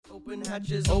Open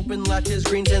hatches, open latches,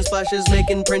 green sand splashes,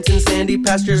 making prints in sandy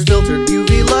pastures, filtered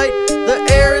UV light, the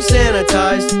air is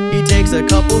sanitized. He takes a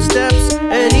couple steps,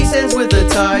 and he stands with the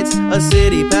tides. A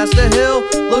city past a hill,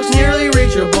 looks nearly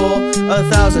reachable.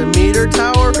 1,000-meter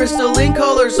tower, crystalline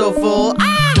color so full.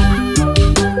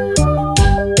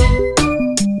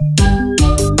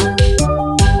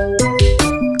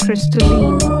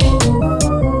 Crystalline.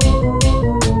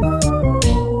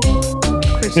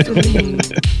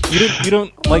 You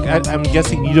don't like. I'm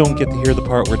guessing you don't get to hear the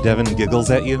part where Devin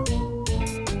giggles at you.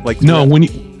 Like no, when you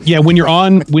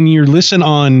listen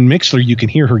on Mixler, you can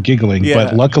hear her giggling. Yeah.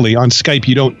 But luckily on Skype,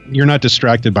 you're not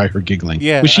distracted by her giggling.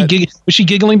 Yeah, was she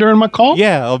giggling during my call?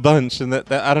 Yeah, a bunch, and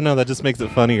that I don't know. That just makes it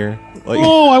funnier. Like,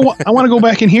 I want to go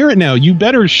back and hear it now. You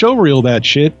better show reel that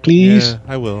shit, please. Yeah,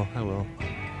 I will.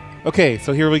 Okay,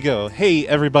 so here we go. Hey,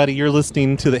 everybody, you're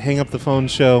listening to the Hang Up the Phone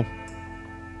show.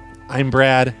 I'm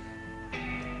Brad.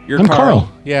 I'm Carl.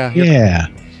 Yeah.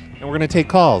 And we're going to take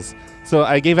calls. So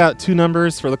I gave out 2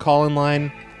 numbers for the call-in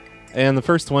line, and the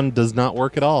first one does not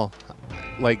work at all.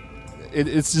 Like,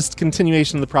 it's just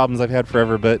continuation of the problems I've had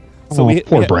forever. But so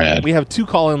poor Brad. We have 2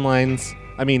 call-in lines.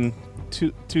 I mean,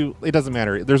 two. It doesn't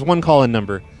matter. There's one call-in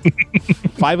number.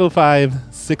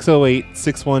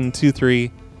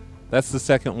 505-608-6123. That's the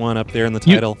second one up there in the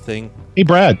title thing. Hey,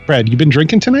 Brad, you been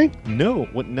drinking tonight? No.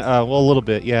 Well, a little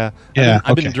bit, yeah.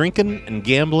 I've been drinking and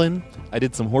gambling. I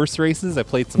did some horse races. I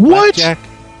played some blackjack.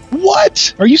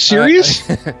 What? Are you serious?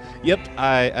 Yep.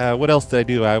 What else did I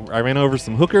do? I ran over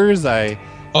some hookers. Okay.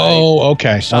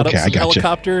 Shot up some I got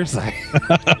helicopters.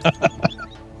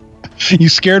 You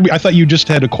scared me. I thought you just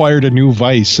had acquired a new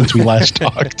vice since we last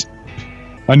talked.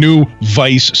 A new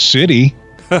Vice City.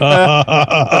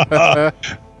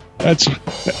 That's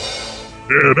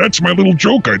my little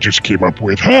joke I just came up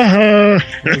with.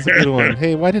 That's a good one.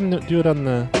 Hey, why didn't it do it on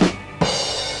the...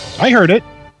 I heard it.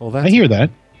 Well, I hear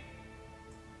that.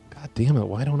 God damn it,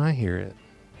 why don't I hear it?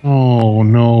 Oh,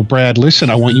 no, Brad, listen,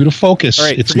 I want you to focus.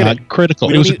 Right, it's not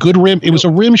critical. It was a good rim. It was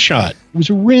a rim shot. It was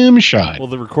a rim shot. Well,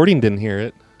 the recording didn't hear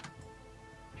it.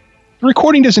 The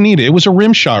recording doesn't need it. It was a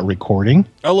rim shot recording.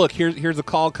 Oh, look, here's a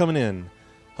call coming in.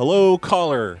 Hello,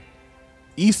 caller.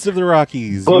 East of the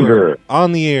Rockies. Booger.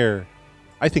 On the air.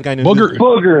 I think I know. Booger.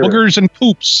 Boogers and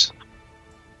poops.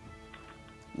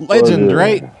 Legend, Booger.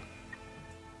 Right?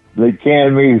 They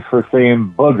canned me for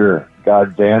saying booger.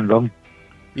 God damn them.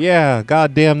 Yeah,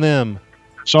 god damn them.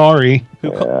 Sorry.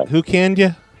 Who canned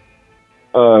you?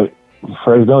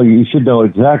 Fresno, you should know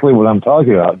exactly what I'm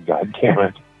talking about. God damn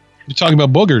it. You're talking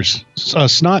about boogers.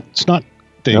 Snot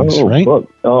things, right?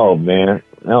 Oh, man.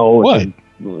 No. What?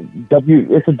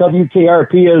 It's a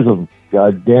WKRP-ism.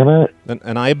 God damn it.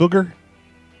 An eye booger?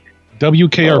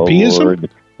 WKRP-ism?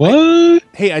 What?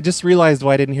 Hey, I just realized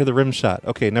why I didn't hear the rim shot.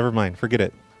 Okay, never mind. Forget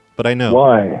it. But I know.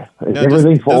 Why? Is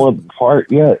everything falling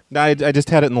apart yet? No, I just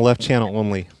had it in the left channel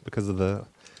only because of the...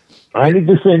 I need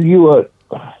to send you a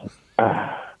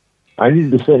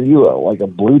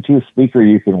Bluetooth speaker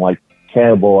you can like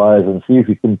cannibalize and see if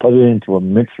you can put it into a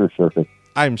mixer circuit.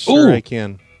 I'm sure I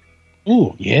can.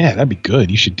 Ooh, yeah, that'd be good.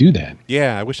 You should do that.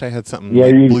 Yeah, I wish I had something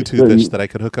Bluetooth-ish that I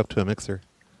could hook up to a mixer.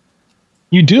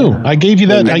 You do. I gave you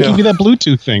that. I gave you that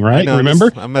Bluetooth thing, right?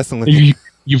 Remember? I'm messing with you.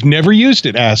 You've never used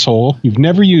it, asshole. You've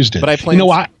never used it. But I plan.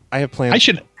 I have plans.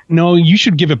 You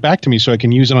should give it back to me so I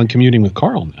can use it on commuting with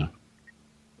Carl now.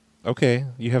 Okay,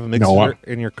 you have a mixer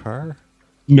in your car?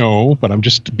 No, but I'm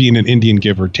just being an Indian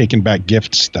giver, taking back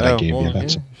gifts that I gave you.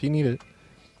 That's if you need it.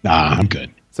 Nah, I'm good.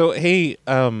 So hey,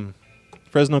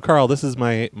 Fresno Carl, this is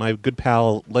my good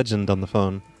pal Legend on the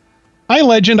phone. Hi,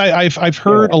 Legend. I've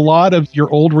heard a lot of your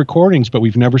old recordings, but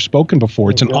we've never spoken before.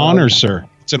 It's an honor, sir.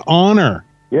 It's an honor.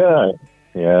 Yeah.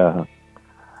 I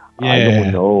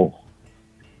don't know.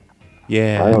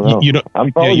 Yeah. I don't know. I'm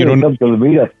probably going to come to the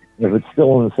meetup if it's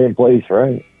still in the same place,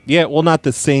 right? Yeah, well, not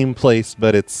the same place,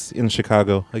 but it's in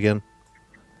Chicago again.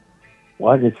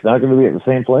 What? It's not going to be at the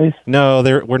same place? No,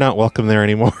 we're not welcome there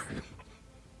anymore.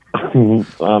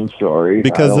 I'm sorry.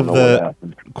 Because of the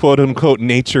quote-unquote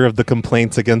nature of the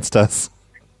complaints against us.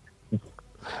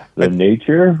 The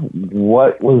nature?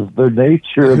 What was the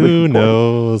nature of the Who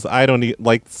knows? I don't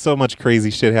so much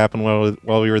crazy shit happened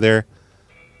while we were there.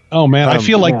 Oh man, I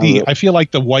feel like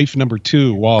the wife number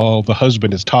 2 while the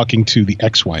husband is talking to the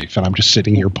ex-wife, and I'm just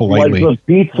sitting here politely. Like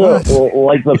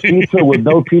the pizza with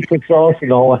no pizza sauce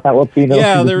and all jalapeno.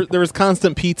 Yeah, there was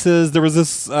constant pizzas. There was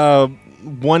this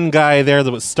one guy there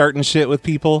that was starting shit with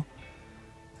people,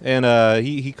 and I'm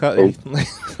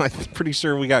pretty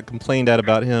sure we got complained at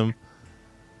about him.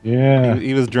 Yeah,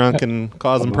 he was drunk and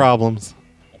causing problems.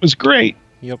 It was great.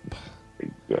 Yep.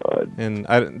 God. And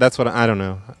that's what I don't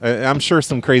know. I'm sure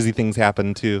some crazy things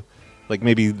happen too. Like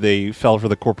maybe they fell for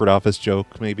the corporate office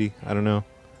joke. Maybe I don't know.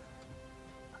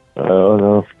 I don't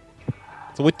know.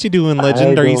 So what you doing,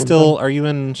 Legend? Are you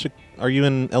in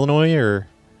Illinois or?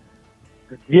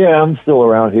 Yeah, I'm still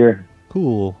around here.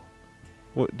 Cool.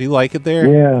 What, do you like it there?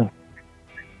 Yeah.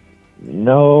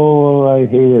 No, I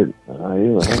hate it.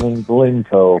 I'm in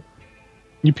Glencoe.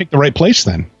 You picked the right place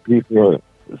then. People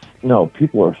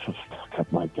are so stuck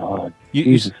up. My God.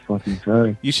 Jesus fucking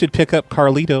Christ. You should pick up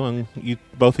Carlito and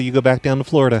both of you go back down to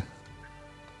Florida.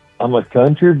 I'm a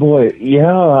country boy.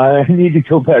 Yeah, I need to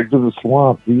go back to the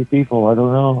swamp. These people, I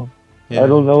don't know. Yeah. I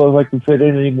don't know if I can fit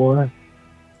in anymore.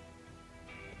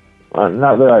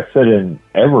 Not that I fit in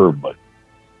ever, but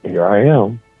here I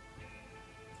am.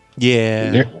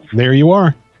 Yeah. There you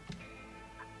are.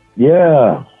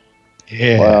 Yeah.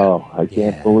 Yeah. Wow, I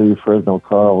can't believe Fresno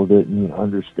Carl didn't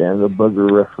understand the Booger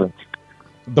reference.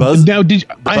 Now,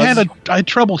 I had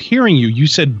trouble hearing you. You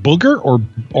said booger or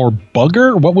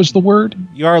bugger? What was the word?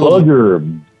 You are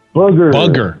Booger.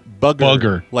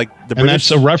 Bugger. Like the British. And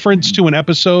that's a reference to an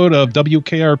episode of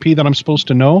WKRP that I'm supposed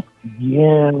to know?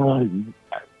 Yeah.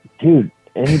 Dude,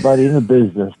 anybody in the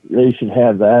business, they should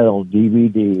have that on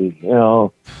DVD, you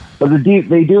know. But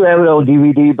they do have it on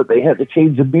DVD, but they had to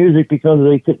change the music because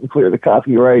they couldn't clear the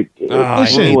copyright.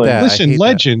 Listen,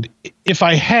 Legend, if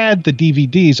I had the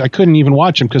DVDs, I couldn't even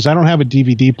watch them because I don't have a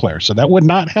DVD player, so that would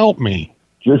not help me.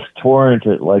 Just torrent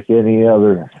it like any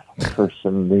other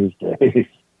person these days.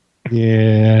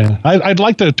 Yeah. I'd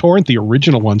like to torrent the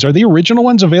original ones. Are the original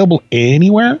ones available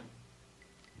anywhere?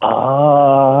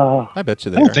 I bet you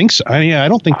they are. I don't think so. I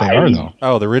don't think they are, though.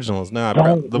 Oh, the originals. No,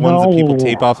 the ones that people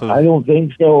tape off of. I don't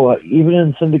think so. Even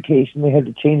in syndication, they had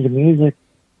to change the music.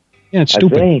 Yeah, it's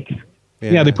stupid. I think.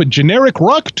 Yeah, they put generic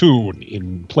rock tune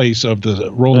in place of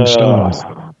the Rolling Stones.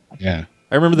 Yeah.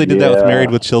 I remember they did that with Married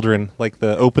with Children. Like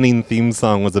the opening theme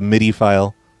song was a MIDI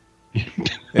file. And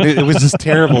it was just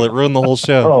terrible. It ruined the whole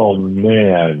show. Oh,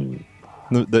 man.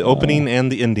 The opening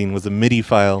and the ending was a MIDI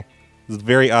file. It was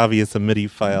very obvious a MIDI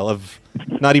file of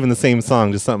not even the same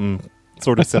song, just something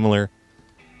sort of similar.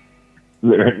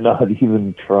 They're not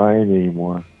even trying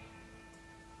anymore.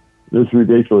 This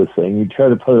ridiculous thing. You try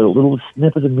to put a little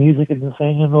snippet of music in the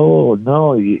thing, and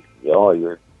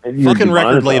you're fucking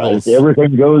record labels.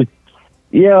 Everything goes,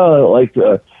 like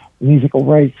the musical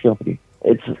rights company.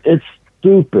 It's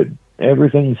stupid.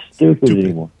 Everything's stupid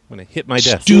anymore. When I hit my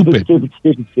desk. Stupid.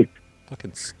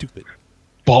 Fucking stupid.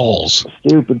 Balls.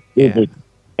 Stupid. Yeah.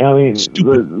 I mean,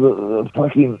 the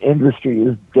fucking industry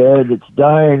is dead. It's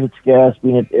dying. It's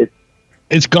gasping.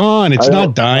 It's gone. It's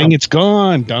not dying. It's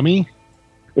gone, dummy.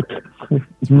 Right.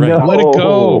 No. Let it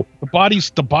go.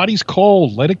 The body's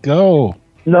cold. Let it go.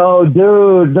 No,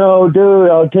 dude.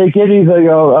 I'll take anything.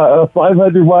 A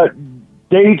 500-watt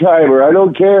day timer. I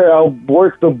don't care. I'll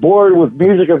work the board with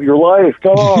music of your life.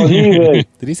 Come on, anything.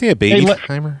 Did he say a baby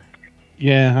timer?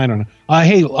 Yeah, I don't know.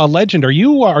 Hey, Legend, are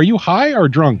you high or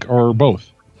drunk or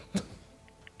both?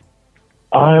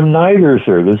 I'm neither,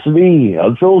 sir. This is me.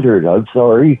 Unfiltered. I'm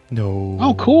sorry. No.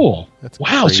 Oh, cool. That's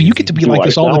wow. crazy. So you get to be like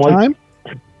this all the time?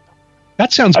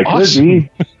 That sounds awesome.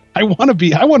 I want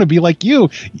to be like you.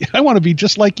 I want to be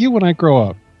just like you when I grow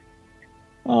up.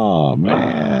 Oh,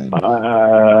 man.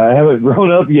 I haven't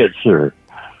grown up yet, sir.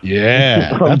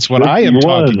 Yeah, that's what I am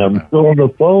talking about. I'm still on the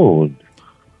phone.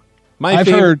 My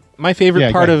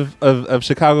favorite part of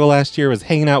Chicago last year was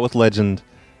hanging out with Legend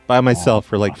by myself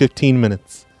for like 15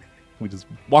 minutes. We just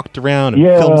walked around and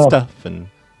filmed stuff and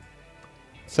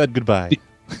said goodbye.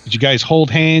 Did you guys hold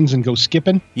hands and go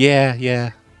skipping?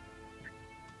 Yeah.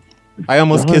 I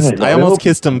almost kissed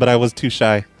him, but I was too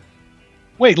shy.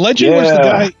 Wait, Legend was the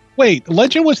guy.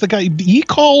 Legend was the guy. He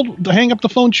called the Hang Up the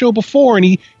Phone show before, and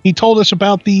he told us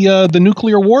about the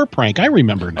nuclear war prank. I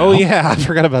remember now. Oh yeah, I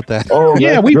forgot about that. Oh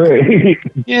yeah, great.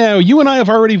 Yeah, you and I have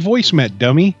already voice met,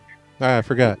 dummy. I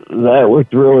forgot. That was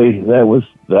the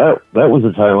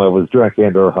time I was drunk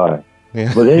and or high.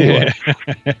 Yeah. But anyway.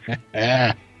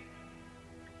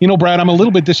 You know, Brad, I'm a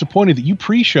little bit disappointed that you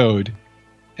pre-showed,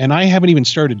 and I haven't even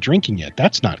started drinking yet.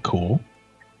 That's not cool.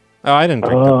 Oh, I didn't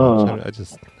drink that much. I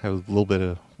just have a little bit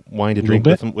of wine to drink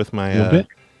with my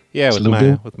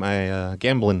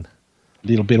gambling. A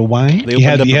little bit of wine. You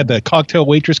had the cocktail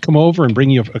waitress come over and bring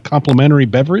you a complimentary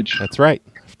beverage. That's right.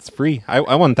 It's free.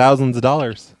 I won thousands of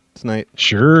dollars tonight.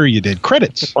 Sure, you did.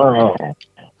 Credits. No,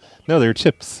 they're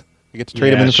chips. You get to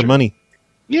trade them in for money.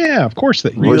 Yeah, of course.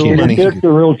 Real money. Chips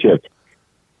or real chips?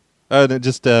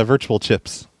 Just virtual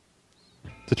chips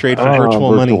to trade for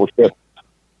virtual money. Chips.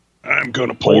 I'm going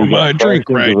to pour my drink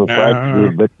right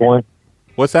now. Bitcoin?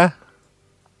 What's that?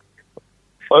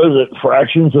 what is it,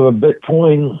 fractions of a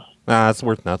Bitcoin? Nah, it's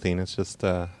worth nothing. It's just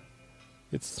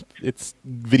it's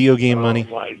video game money.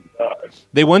 Oh my God.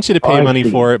 They want you to pay I money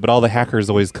see. for it, but all the hackers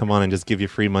always come on and just give you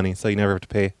free money, so you never have to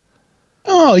pay.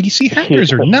 Oh, you see,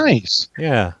 hackers are nice.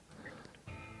 Yeah.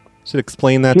 Should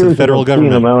explain that to Here's the federal an obscene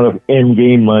government. amount of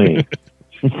in-game money.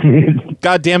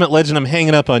 God damn it, Legend, I'm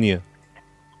hanging up on you.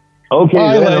 Okay,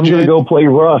 Bye, then I'm Legend. going to go play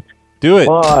Rust. Do it.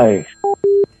 Bye.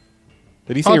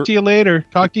 Did he say? Talk to you later.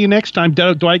 Talk to you next time.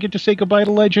 Do I get to say goodbye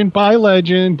to Legend? Bye,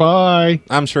 Legend. Bye.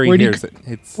 I'm sure he Where'd he hears go-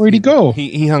 it. where'd he go?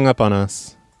 He hung up on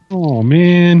us. Oh,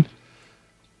 man.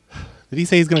 Did he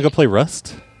say he's going to go play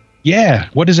Rust? Yeah.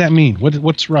 What does that mean?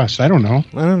 What's Rust? I don't know.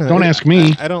 I don't know. Don't ask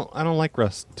me. I don't like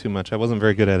Rust too much. I wasn't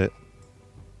very good at it.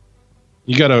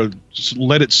 You got to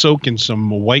let it soak in some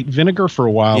white vinegar for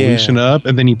a while, Yeah. loosen up,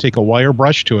 and then you take a wire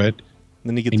brush to it.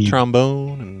 Then you get And the you-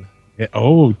 trombone and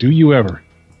Oh, do you ever?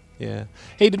 yeah.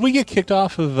 Hey, did we get kicked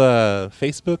off of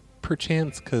Facebook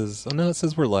perchance? Because no, it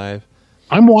says we're live.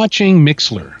 I'm watching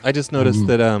Mixler. I just noticed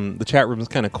that the chat room is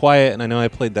kind of quiet, and I know I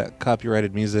played that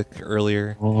copyrighted music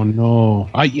earlier. Oh no,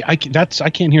 I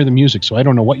can't hear the music, so I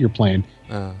don't know what you're playing.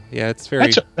 Yeah, it's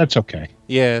very. That's okay.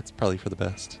 Yeah, it's probably for the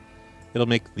best. It'll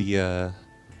make the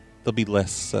there'll be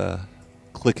less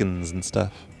clickings and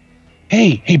stuff.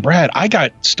 Hey, Brad, I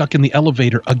got stuck in the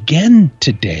elevator again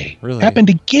today. Really? Happened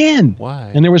again.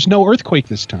 Why? And there was no earthquake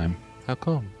this time. How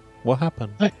come? What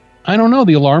happened? I don't know.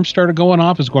 The alarm started going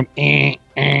off. It was going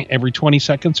every 20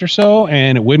 seconds or so,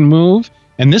 and it wouldn't move.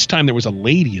 And this time there was a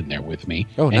lady in there with me.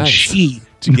 Oh, and nice. she,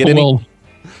 Did you get any? well,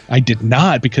 I did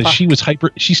not because she was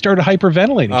she started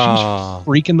hyperventilating. She Aw. was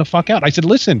freaking the fuck out. I said,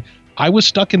 listen, I was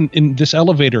stuck in this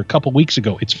elevator a couple weeks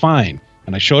ago. It's fine.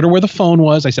 And I showed her where the phone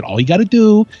was. I said, all you got to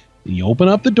do, you open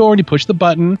up the door and you push the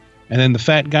button. And then the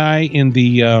fat guy in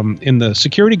the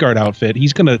security guard outfit,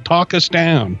 he's going to talk us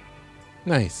down.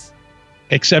 Nice.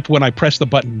 Except when I pressed the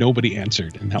button, nobody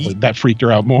answered, and that freaked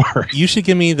her out more. You should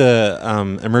give me the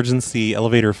emergency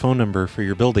elevator phone number for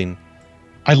your building.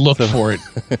 I looked for it.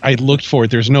 I looked for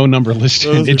it. There's no number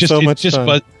listed. Those are so much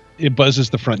fun. It buzzes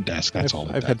the front desk. That's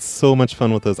all. I've had so much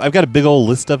fun with those. I've got a big old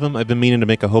list of them. I've been meaning to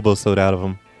make a hobo soda out of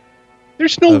them.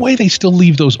 There's no way they still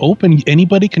leave those open.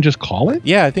 Anybody can just call it.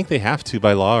 Yeah, I think they have to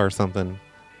by law or something.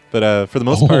 But for the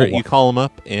most part, you call them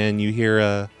up and you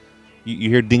hear you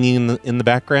hear dinging in the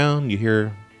background. You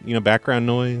hear background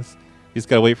noise. You just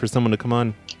gotta wait for someone to come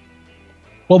on.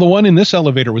 Well, the one in this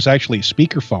elevator was actually a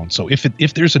speakerphone. So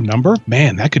if there's a number,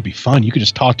 man, that could be fun. You could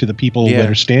just talk to the people that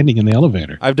are standing in the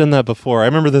elevator. I've done that before. I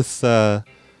remember this. I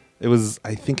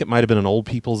think it might have been an old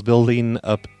people's building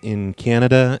up in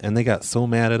Canada, and they got so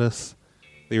mad at us.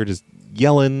 They were just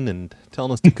yelling and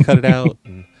telling us to cut it out.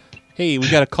 And, hey, we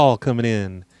got a call coming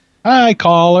in. Hi,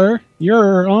 caller.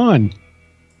 You're on.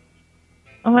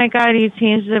 Oh my God, you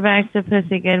changed it back to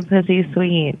Pussy Good, Pussy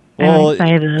Sweet. Well, I'm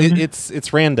excited.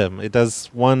 it's random. It does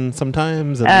one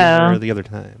sometimes and the other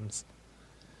times.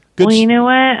 Good well, you know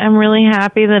what? I'm really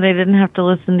happy that I didn't have to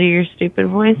listen to your stupid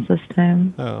voice this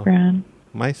time, Brad.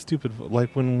 My stupid...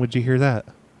 Like, when would you hear that?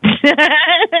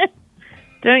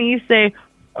 Don't you say,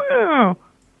 oh,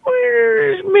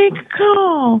 make a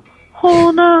call.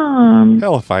 Hold on.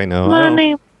 Hell if I know. My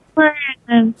name's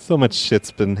Brad. So much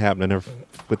shit's been happening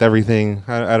with everything.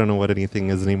 I don't know what anything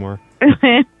is anymore.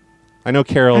 I know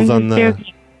Carol's on the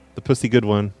Pussy Good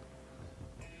one.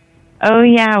 Oh,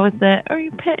 yeah, with the, are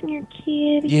you petting your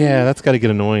kid? Yeah, that's got to get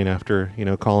annoying after,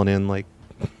 calling in like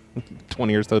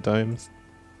 20 or so times.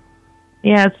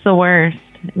 Yeah, it's the worst.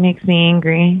 It makes me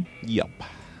angry. Yep.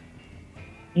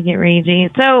 You get ragey.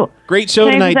 So, great show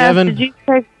tonight, Devin. Did you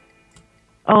check?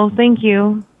 Oh, thank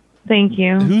you. Thank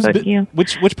you. Who's you.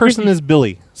 Which person is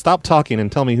Billy? Stop talking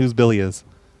and tell me whose Billy is.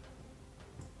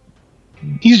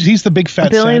 He's the big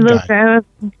fat Billy sad guy.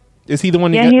 Is he the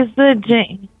one? Yeah, he's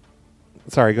the.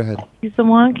 Sorry, go ahead. He's the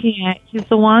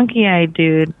wonky-eyed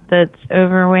dude that's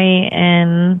overweight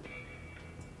and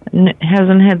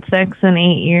hasn't had sex in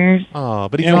 8 years. Oh,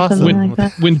 but he's awesome.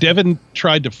 When Devin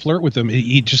tried to flirt with him,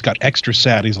 he just got extra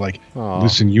sad. He's like,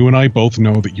 listen, you and I both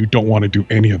know that you don't want to do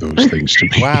any of those things to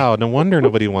me. Wow, no wonder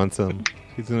nobody wants him.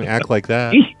 He's going to act like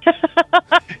that.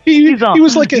 he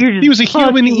was like he was a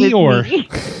human Eeyore.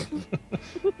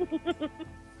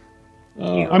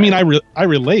 I mean, I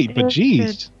relate, but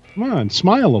geez, come on,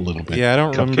 smile a little bit. Yeah,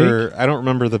 I don't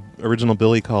remember the original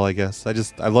Billy call. I guess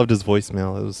I loved his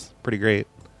voicemail. It was pretty great.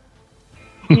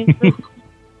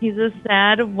 He's a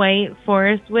sad white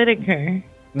Forrest Whitaker.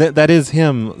 That is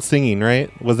him singing, right?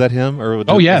 Was that him? Or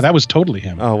that was totally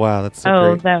him. Oh wow, that's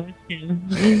so great. That was him.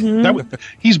 Mm-hmm.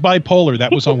 He's bipolar.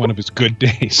 That was on one of his good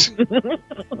days.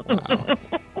 Wow.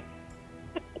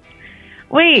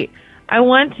 Wait, I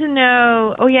want to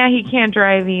know. Oh yeah, he can't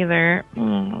drive either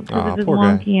because of his poor guy.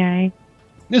 wonky eye.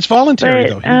 It's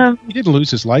voluntary, But, though. He didn't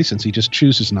lose his license. He just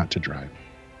chooses not to drive.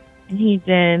 He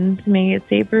did to make it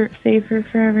safer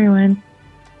for everyone.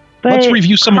 But Let's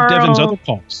review some of Devin's Carl- other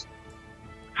calls.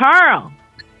 Carl,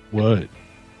 What?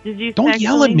 did you Don't sexually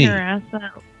yell at me. harass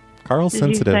that? Carl's Did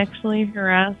sensitive. you sexually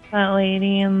harass that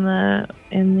lady in the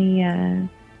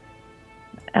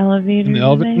elevator?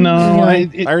 today? No, You're I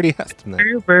like, already asked him that.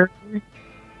 Uber.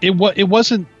 it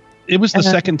wasn't. It was the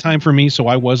second time for me, so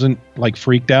I wasn't like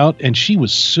freaked out. And she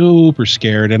was super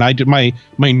scared, and I did my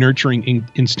nurturing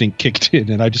instinct kicked in,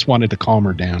 and I just wanted to calm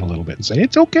her down a little bit and say,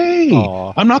 "It's okay.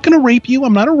 Aw. I'm not going to rape you.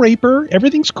 I'm not a raper.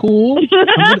 Everything's cool.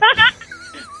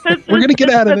 We're gonna get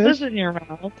out of Put this." in your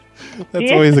mouth. That's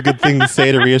Yeah. always a good thing to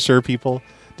say to reassure people.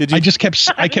 Did you? I just kept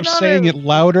not saying it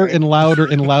louder and louder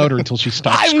and louder until she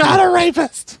stopped. I'm not a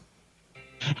rapist.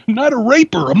 I'm not a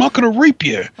raper. I'm not going to rape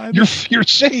you. You're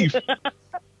safe.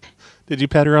 Did you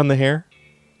pet her on the hair?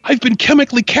 I've been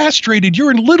chemically castrated.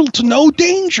 You're in little to no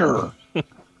danger.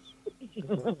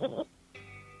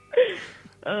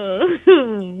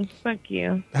 Fuck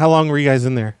you. How long were you guys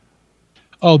in there?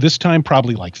 Oh, this time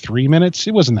probably like 3 minutes.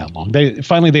 It wasn't that long. They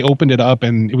finally opened it up,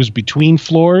 and it was between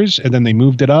floors, and then they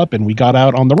moved it up, and we got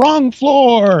out on the wrong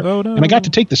floor. Oh, no. And I got to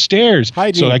take the stairs.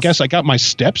 Hijinks. So I guess I got my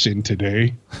steps in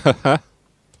today.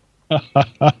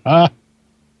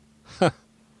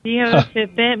 Do you have a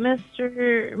Fitbit,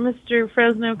 Mr.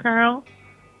 Fresno Carl?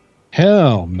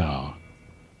 Hell no.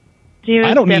 Do you I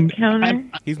have don't a step need- counter?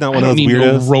 He's not I one of don't those need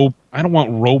weirdos. I don't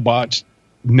want robots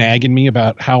nagging me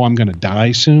about how I'm going to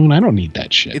die soon. I don't need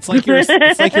that shit. It's like you're a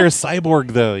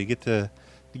cyborg, though. You get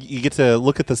to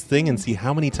look at this thing and see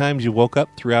how many times you woke up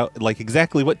throughout, like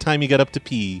exactly what time you got up to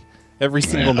pee every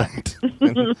single night.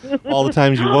 And all the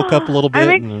times you woke up a little bit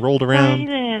I'm and rolled around.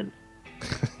 excited.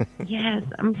 Yes,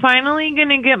 I'm finally going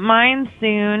to get mine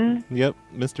soon. Yep,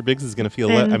 Mr. Biggs is going to feel.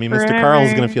 Been Mr. Carl is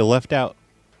forever. going to feel left out.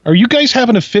 Are you guys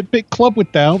having a Fitbit club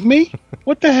without me?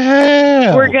 What the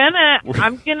hell?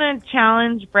 I'm gonna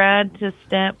challenge Brad to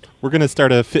steps. We're going to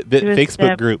start a Fitbit to a Facebook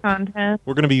step group. contest.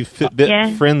 We're going to be Fitbit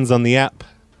Yeah. friends on the app.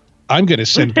 I'm going to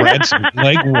send Brad some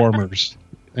leg warmers.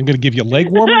 I'm going to give you leg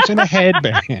warmers and a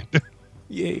headband.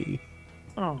 Yay.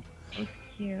 Oh, that's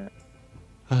cute.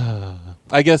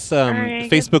 I guess right,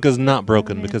 Facebook is not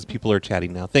broken Yeah. because people are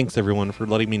chatting now. Thanks, everyone, for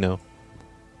letting me know.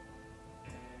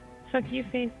 Fuck you,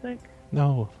 Facebook.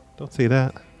 No, don't say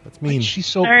that. That's mean. She's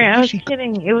so Sorry, I was she-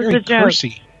 kidding. It was very a joke.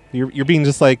 cursy. You're being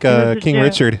just like was a King joke.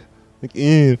 Richard. Like,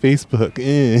 Facebook,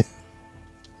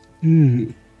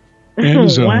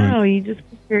 Amazon. Wow, you just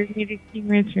compared me to King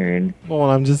Richard. Well,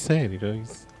 I'm just saying,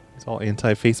 he's all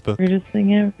anti-Facebook. Weirdest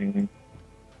thing ever.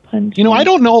 Punch. You know, I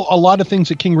don't know a lot of things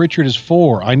that King Richard is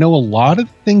for. I know a lot of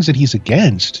things that he's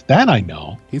against. That I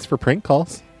know. He's for prank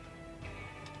calls.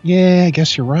 Yeah, I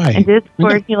guess you're right. And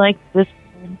Discord, he likes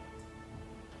Discord.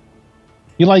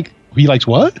 He likes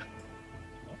what?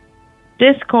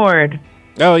 Discord.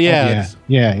 Oh, yeah.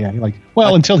 Yeah.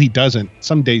 Well, until he doesn't.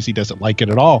 Some days he doesn't like it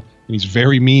at all, and he's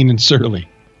very mean and surly.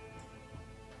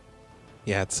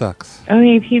 Yeah, it sucks.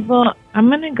 Okay, people, I'm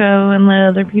going to go and let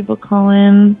other people call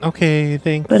in. Okay,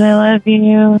 thanks. But I love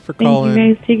you. For Thank calling.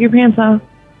 you guys. Take your pants off.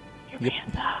 Yep.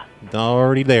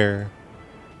 Already there.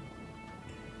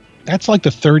 That's like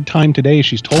the third time today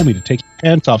she's told me to take your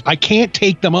pants off. I can't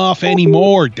take them off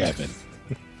anymore, Devin.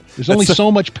 There's only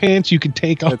so much pants you can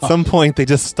take off. At some point, they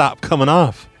just stop coming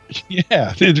off.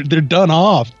 Yeah, they're done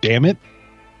off, damn it.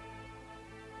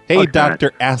 Hey, Okay.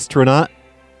 Dr. Astronaut.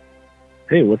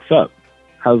 Hey, what's up?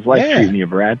 How's life Yeah. treating you,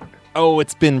 Brad? Oh,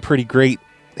 it's been pretty great.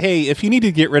 Hey, if you need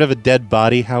to get rid of a dead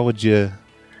body, how would you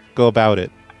go about it?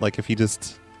 Like if you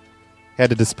just had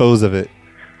to dispose of it?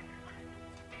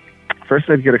 First,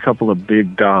 I'd get a couple of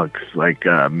big dogs, like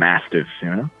mastiffs,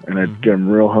 and I'd get them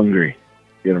real hungry.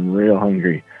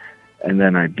 And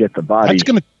then I'd get the body.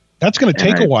 That's gonna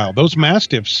take I- a while. Those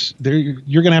mastiffs,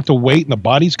 you're gonna have to wait, and the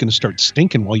body's gonna start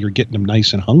stinking while you're getting them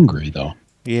nice and hungry, though.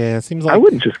 Yeah, it seems like... I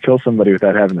wouldn't just kill somebody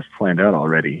without having this planned out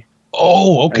already.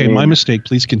 Oh, okay, I mean- my mistake.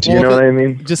 Please continue. You know what I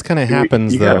mean? It just kind of You-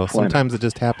 happens, you gotta though. plan it. Sometimes it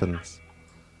just happens.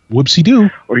 Whoopsie doo.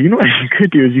 Or you know what you could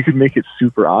do is you could make it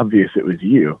super obvious it was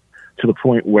you, to the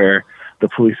point where the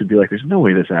police would be like, "There's no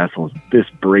way this asshole is this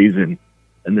brazen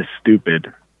and this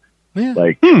stupid. Yeah.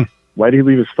 Like, why did he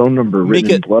leave his phone number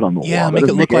written in blood on the wall? Yeah, That make it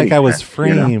doesn't look any like I was sense,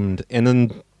 you know? framed, and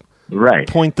then Right.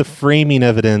 point the framing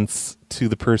evidence to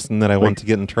the person that I want to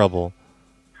get in trouble.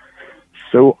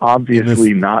 So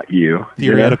obviously not you. you know?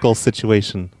 Theoretical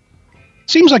situation.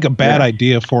 Seems like a bad Yeah.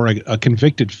 idea for a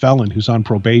convicted felon who's on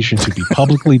probation to be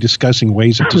publicly discussing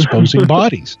ways of disposing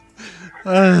bodies.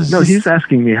 No, he's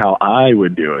asking me how I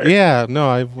would do it. Yeah, no,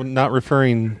 I'm not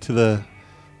referring to the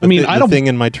I don't thing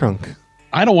in my trunk.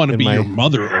 I don't want to In be my- your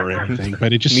mother or anything,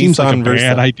 but it just seems like a Nissan Versa.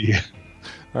 bad idea.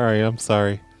 All right, I'm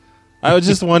sorry. I was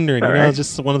just wondering, All right.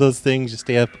 just one of those things. You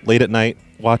stay up late at night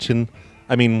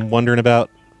wondering about.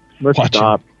 Let's Watch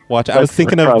stop. Watch. I was That's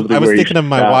thinking probably of where you thinking of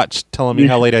my stop. watch telling me You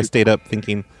how late I should- stayed up.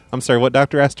 Thinking, I'm sorry. What,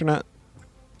 Dr. Astronaut?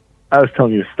 I was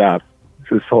telling you to stop.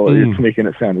 It's making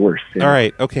it sound worse. All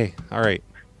right. Okay. All right.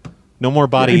 No more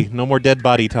dead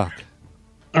body talk.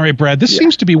 All right, Brad, this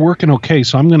seems to be working okay,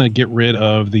 so I'm going to get rid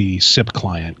of the SIP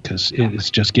client because it is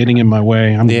just getting in my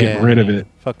way. I'm getting rid of it.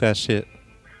 Fuck that shit.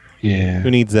 Yeah.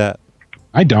 Who needs that?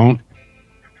 I don't.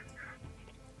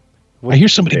 I hear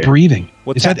somebody breathing.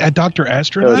 What's Is that that? Dr.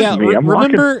 Astronaut? Yeah, me. I'm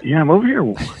remember- walking. Yeah, I'm over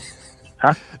here.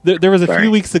 Huh? There was a Sorry.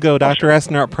 few weeks ago, Dr.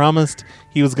 Astronaut promised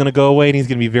he was going to go away and he's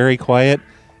going to be very quiet.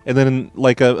 And then,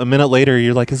 like a minute later,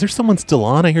 you're like, "Is there someone still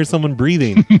on? I hear someone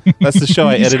breathing." That's the show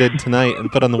I edited tonight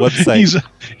and put on the website.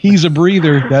 He's a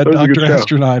breather, that That was a good Dr. show.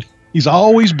 Astronaut. He's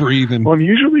always breathing. Well,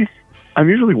 I'm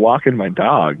usually walking my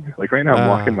dog. Like right now, I'm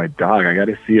walking my dog. I got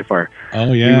to see if our Oh,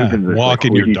 we yeah. live in this,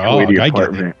 Walking like, your dog. hoity-toity I get it.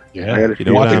 apartment. Yeah. I got to see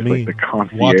know what if I there's, mean. like the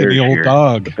concierge Walking the old here,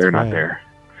 dog. but they're not Right. there.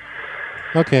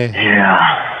 Okay. Yeah.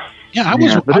 Yeah, I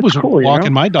Yeah, was but I it's was cool, you walking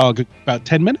know? my dog about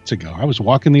 10 minutes ago. I was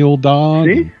walking the old dog.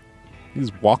 See? He's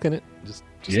walking it. Just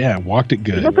Yeah, walked it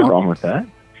There's good. nothing wrong with that.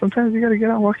 Sometimes you got to get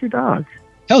out and walk your dog.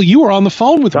 Hell, you were on the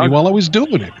phone with me Dog- while I was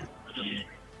doing it.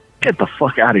 Get the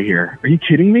fuck out of here. Are you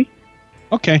kidding me?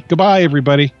 Okay, goodbye,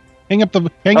 everybody. Hang up the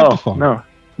phone. no,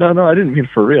 I didn't mean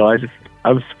for real.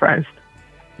 I was surprised.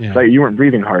 Yeah. Like you weren't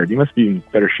breathing hard. You must be in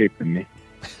better shape than me.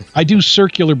 I do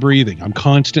circular breathing. I'm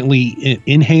constantly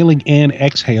inhaling and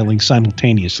exhaling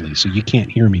simultaneously, so you can't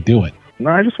hear me do it. No,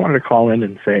 I just wanted to call in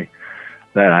and say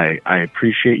that I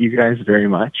appreciate you guys very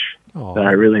much. Aw. That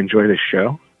I really enjoy this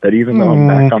show. That even though I'm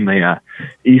back on the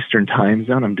Eastern time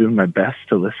zone, I'm doing my best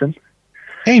to listen.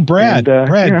 Hey, Brad. And,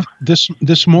 Brad, yeah.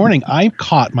 this morning I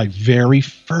caught my very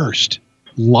first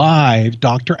live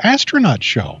Dr. Astronaut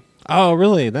show. Oh,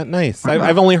 really? That nice.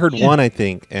 I've only heard one, I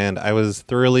think, and I was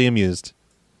thoroughly amused.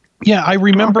 Yeah, I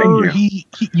remember Oh, thank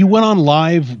you went on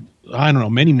live, I don't know,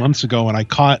 many months ago, and I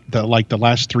caught the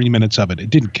last 3 minutes of it. It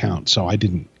didn't count, so I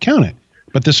didn't count it.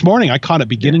 But this morning I caught it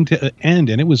beginning to end,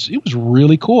 and it was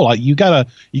really cool. You got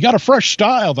a fresh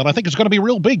style that I think is going to be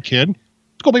real big, kid.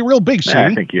 It's going to be real big, Yeah, I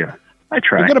see? think I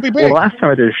tried. You're gonna be Well, big. last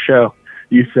time I did a show,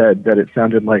 you said that it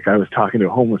sounded like I was talking to a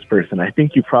homeless person. I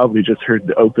think you probably just heard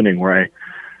the opening where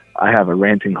I have a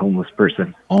ranting homeless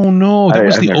person. Oh no, that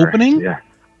was I've the never- opening? Yeah.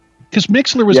 Because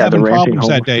Mixler was Yeah, having the ranting problems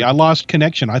that homeless day. I lost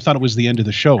connection. I thought it was the end of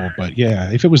the show, but yeah,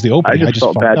 if it was the I opening, just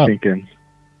felt fucked bad up. thinking.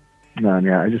 No,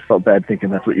 yeah, I just felt bad thinking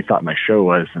that's what you thought my show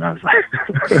was, and I was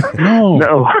like, No.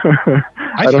 no.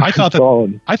 I thought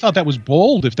that was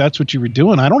bold. If that's what you were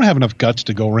doing, I don't have enough guts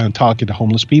to go around talking to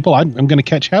homeless people. I'm going to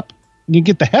catch HEP. You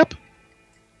get the HEP.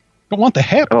 Don't want the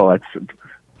HEP. Oh, that's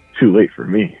too late for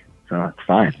me, so it's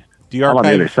fine. Do you I'm on the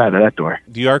other archive? side of that door.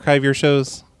 Do you archive your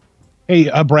shows? Hey,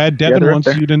 Brad. Devin they're up wants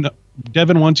there. you to know.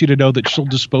 Devin wants you to know that she'll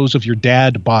dispose of your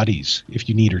dad bodies if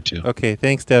you need her to. Okay,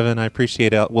 thanks, Devin. I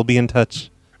appreciate it. We'll be in touch.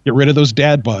 Get rid of those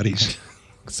dad bodies.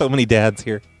 So many dads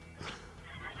here.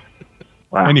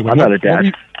 Wow, Anyway, I'm what- not a dad. what were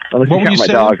you- Unless what you were count you my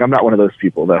saying? dog. I'm not one of those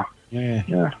people, though. Yeah.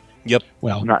 Yeah, Yep.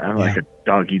 Well, I'm like yeah. a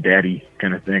doggy daddy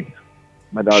kind of thing.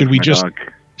 My dog's Should we my just- dog.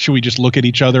 Should we just look at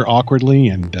each other awkwardly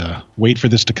and wait for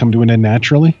this to come to an end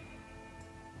naturally?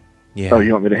 Yeah. Oh,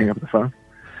 you want me to hang up the phone?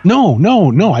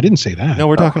 No. I didn't say that. No,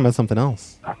 we're talking about something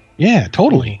else. Yeah,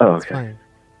 totally. Oh, It's okay. fine.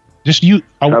 Just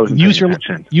I wasn't use paying your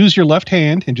attention. use your left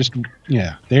hand and just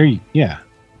there you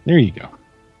go.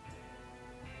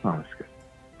 Oh, that's good.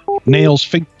 Nails,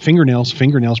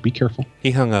 fingernails. Be careful.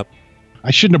 He hung up.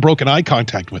 I shouldn't have broken eye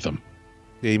contact with him.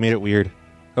 Yeah, you made it weird.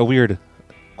 Oh, weird.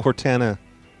 Cortana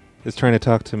is trying to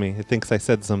talk to me. It thinks I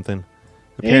said something.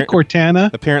 Hey,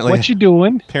 Cortana. Apparently, What you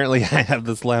doing? apparently, I have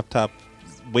this laptop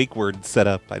wake word set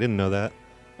up. I didn't know that.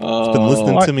 It's been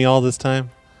listening to me all this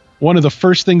time. One of the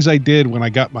first things I did when I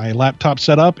got my laptop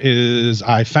set up is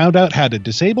I found out how to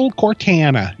disable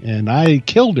Cortana, and I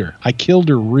killed her. I killed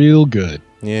her real good.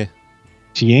 Yeah.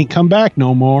 She ain't come back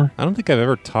no more. I don't think I've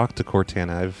ever talked to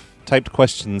Cortana. I've typed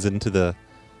questions into the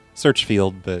search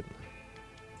field, but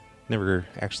never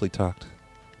actually talked.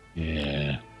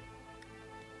 Yeah.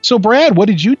 So, Brad, what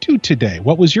did you do today?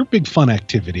 What was your big fun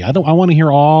activity? I want to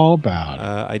hear all about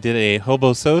it. I did a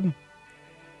hobo-sode,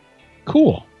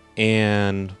 Cool.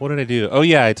 and what did I do? Oh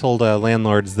yeah, I told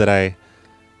landlords that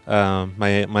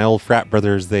my old frat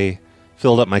brothers, they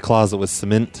filled up my closet with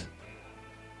cement.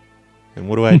 And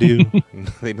what do I do?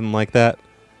 They didn't like that.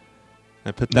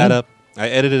 I put that up. I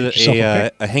edited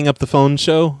Yourself a hang up the phone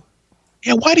show.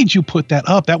 Yeah, why did you put that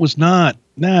up? That was no,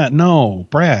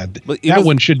 Brad. That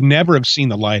one should never have seen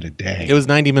the light of day. It was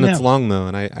 90 minutes long, though,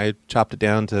 and I chopped it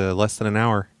down to less than an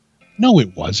hour. No,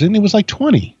 it wasn't. It was like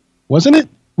 20. Wasn't it?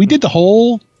 We did the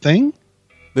whole thing?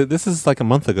 This is like a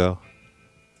month ago.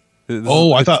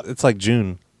 I thought... It's like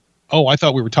June. Oh, I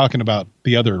thought we were talking about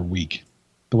the other week.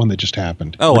 The one that just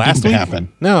happened. Oh, last week?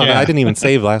 Happen. No, I didn't even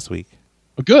save last week.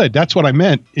 Good. That's what I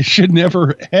meant. It should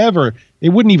never, ever. It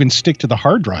wouldn't even stick to the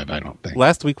hard drive, I don't think.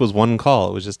 Last week was one call.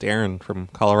 It was just Aaron from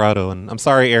Colorado. And I'm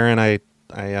sorry, Aaron. I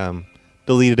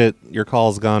deleted it. Your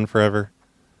call's gone forever.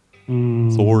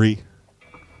 Sorry.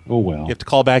 Oh, well. You have to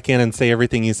call back in and say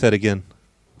everything you said again.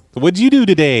 What'd you do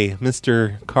today,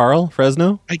 Mr. Carl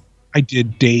Fresno? I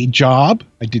did day job.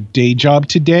 I did day job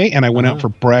today, and I went out for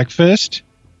breakfast.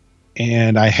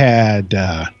 And I had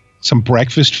some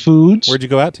breakfast foods. Where'd you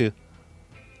go out to?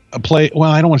 Well,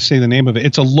 I don't want to say the name of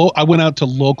it. I went out to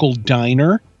local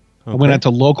diner. Okay. I went out to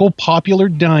local popular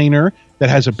diner that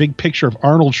has a big picture of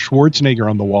Arnold Schwarzenegger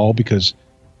on the wall because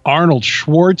Arnold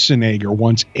Schwarzenegger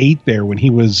once ate there when he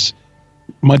was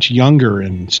much younger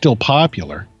and still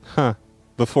popular. Huh.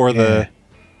 Before the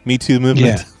Me Too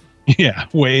movement. Yeah,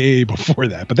 way before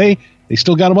that. But they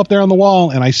still got him up there on the wall,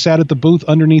 and I sat at the booth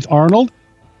underneath Arnold,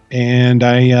 and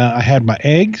I had my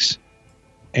eggs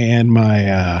and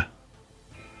my...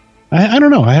 I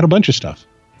don't know. I had a bunch of stuff.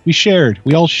 We shared.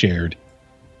 We all shared.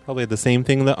 Probably the same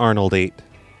thing that Arnold ate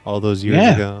all those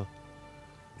years ago.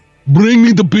 Bring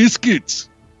me the biscuits.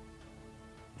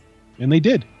 And they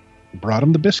did. Brought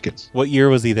him the biscuits. What year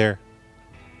was he there?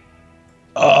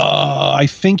 I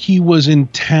think he was in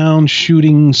town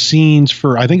shooting scenes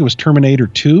for, I think it was Terminator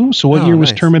 2. So what year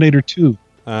was Terminator 2?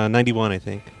 91, I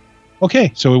think.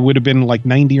 Okay. So it would have been like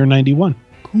 90 or 91.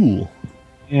 Cool.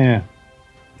 Yeah.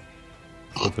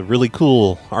 With a really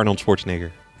cool Arnold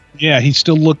Schwarzenegger. Yeah, he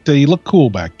looked cool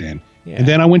back then. Yeah. And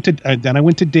then I went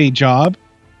to day job,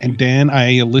 and then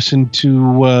I listened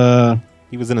to.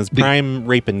 He was in his prime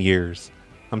raping years.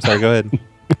 I'm sorry. Go ahead.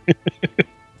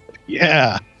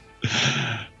 Yeah,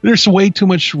 there's way too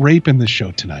much rape in this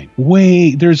show tonight.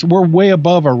 We're way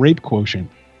above our rape quotient.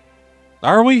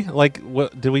 Are we? Like,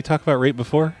 what did we talk about rape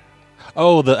before?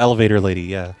 Oh, the elevator lady.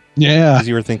 Yeah. Yeah. Because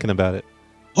you were thinking about it.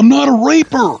 I'm not a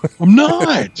raper. I'm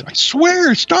not. I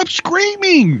swear. Stop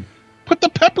screaming. Put the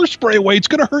pepper spray away. It's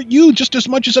going to hurt you just as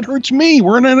much as it hurts me.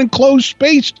 We're in an enclosed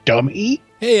space, dummy.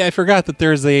 Hey, I forgot that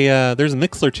there's a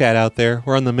Mixler chat out there.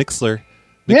 We're on the Mixler.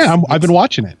 I've been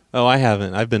watching it. Oh, I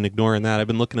haven't. I've been ignoring that. I've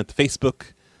been looking at the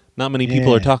Facebook. Not many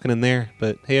people are talking in there,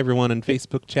 but hey, everyone in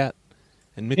Facebook chat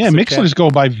and Mixler Mixlers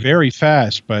go by very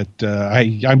fast, but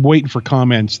I'm waiting for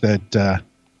comments that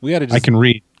I can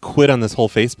read. Quit on this whole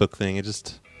Facebook thing. It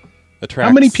just attracts.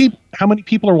 How many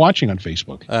people are watching on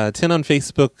Facebook? 10 on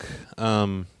Facebook,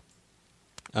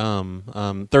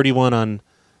 31 on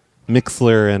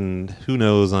Mixler, and who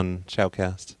knows on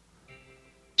Shoutcast.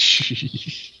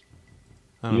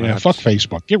 Fuck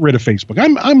Facebook. Get rid of Facebook.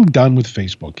 I'm done with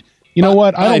Facebook. You know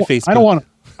what? I don't want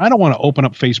to open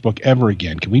up Facebook ever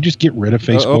again. Can we just get rid of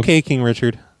Facebook? Okay, King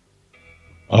Richard.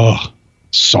 Oh,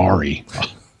 sorry.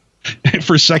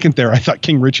 For a second there, I thought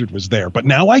King Richard was there, but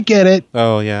now I get it.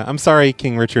 Oh yeah, I'm sorry,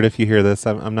 King Richard, if you hear this.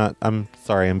 I'm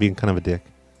sorry. I'm being kind of a dick.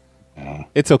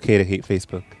 It's okay to hate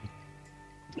Facebook.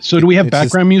 So do we have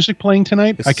background music playing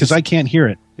tonight? Because I can't hear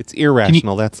it. It's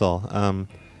irrational. That's all.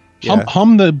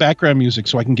 Hum the background music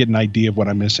so I can get an idea of what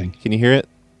I'm missing. Can you hear it?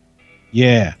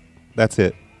 Yeah. That's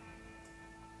it.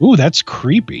 Ooh, that's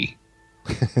creepy.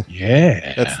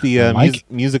 Yeah. That's the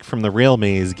music from the Rail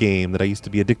Maze game that I used to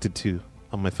be addicted to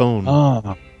on my phone.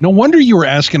 No wonder you were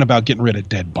asking about getting rid of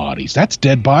dead bodies. That's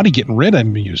dead body getting rid of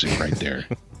music right there.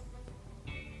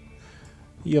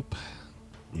 Yep.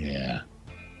 Yeah.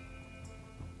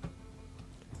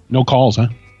 No calls, huh?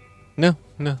 No.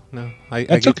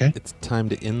 That's okay. It's time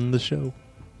to end the show.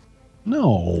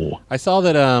 No. I saw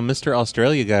that Mr.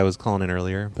 Australia guy was calling in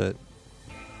earlier, but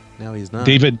now he's not.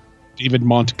 David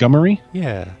Montgomery?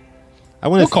 Yeah.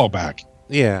 We'll call back.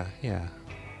 Yeah.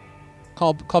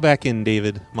 Call back in,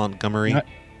 David Montgomery.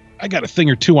 I got a thing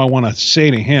or two I want to say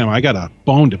to him. I got a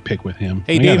bone to pick with him.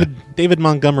 Hey, David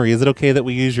Montgomery, is it okay that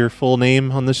we use your full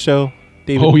name on this show?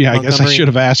 David Montgomery? I guess I should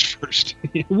have asked first.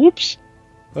 Whoops.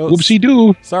 Oh,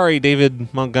 whoopsie-doo. Sorry,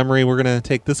 David Montgomery. We're going to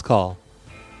take this call.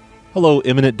 Hello,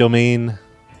 Eminent Domain.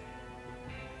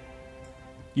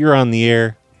 You're on the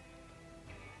air.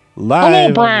 Live.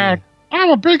 Hello, Brad.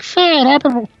 I'm a big fan. I've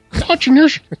been watching your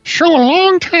show a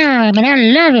long time, and I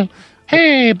love it.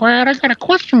 Hey, Brad, I got a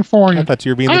question for you. I thought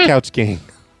you were being the couch gang.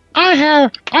 I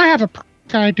have a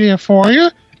idea for you,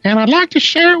 and I'd like to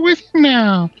share it with you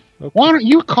now. Why don't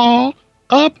you call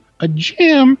up a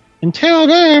gym and tell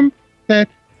them that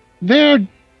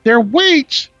their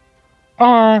weights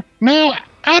are now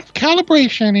out of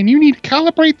calibration and you need to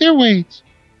calibrate their weights.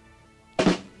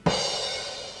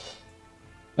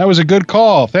 That was a good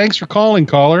call. Thanks for calling,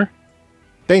 caller.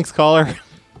 Thanks, caller.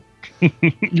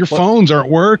 Your phones aren't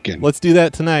working. Let's do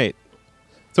that tonight.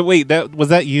 So wait, was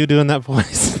that you doing that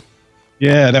voice?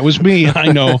 Yeah, that was me.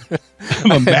 I know.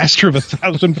 I'm a master of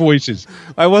 1,000 voices.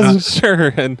 I wasn't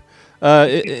sure. And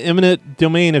Imminent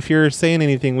Domain, if you're saying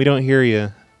anything, we don't hear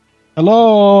you.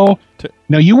 Hello.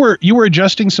 Now you were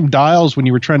adjusting some dials when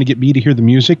you were trying to get me to hear the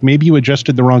music. Maybe you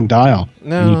adjusted the wrong dial.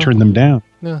 No. And you turned them down.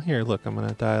 No, here, look. I'm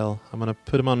gonna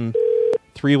put him on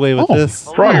three-way with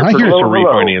this. Fryer, I hear producer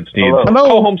refinance needs. Hello.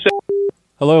 Call home.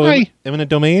 Hello, Hi. Imminent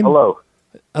Domain. Hello.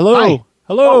 Hello. Hi.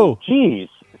 Hello. Jeez.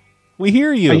 We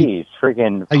hear you. Jeez.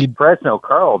 Freaking Fresno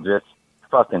Carl just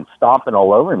fucking stomping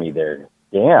all over me there.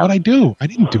 Damn. What'd I do? I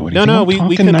didn't do anything. No, I'm we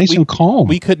talking couldn't. nice and calm.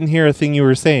 We couldn't hear a thing you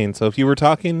were saying. So if you were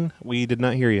talking, we did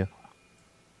not hear you.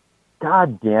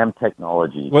 Goddamn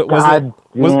technology. What was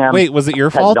it? Was it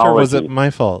your fault or was it my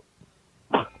fault?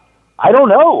 I don't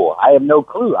know. I have no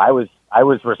clue. I was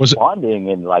responding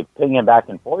and like pinging back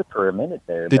and forth for a minute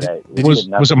there.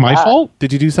 Was it my fault?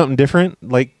 Did you do something different?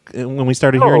 Like when we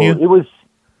started hearing you? It was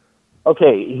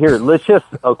okay. Here, let's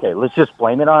just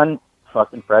blame it on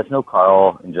fucking Fresno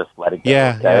Carl and just let it go.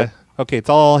 Yeah. Okay, it's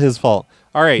all his fault.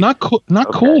 All right. Not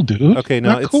cool, dude. Okay,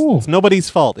 no, not cool. It's nobody's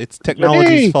fault. It's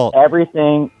technology's fault.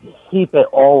 Everything, keep it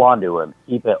all onto him.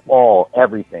 Keep it all,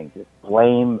 everything. Just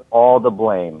blame all the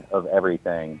blame of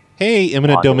everything. Hey,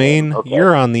 Imminent Domain,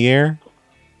 you're on the air.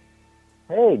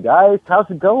 Hey, guys, how's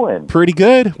it going? Pretty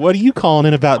good. What are you calling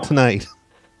in about tonight?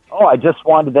 Oh, I just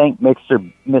wanted to thank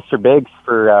Mr. Biggs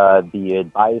for the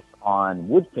advice on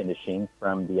wood finishing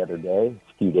from the other day,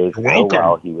 a few days ago,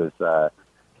 while he was...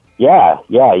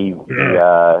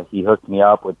 he hooked me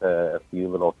up with a few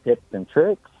little tips and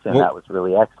tricks, and that was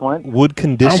really excellent. Wood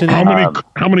conditioning.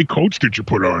 How many coats did you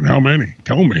put on? How many?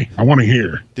 Tell me. I want to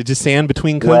hear. Did you sand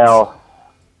between coats?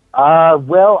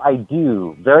 Well, I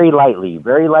do very lightly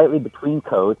between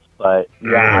coats, but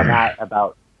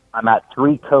I'm at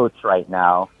 3 coats right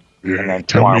now, and then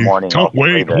tomorrow morning.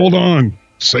 Hold on.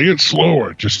 Say it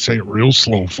slower. Just say it real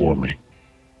slow for me.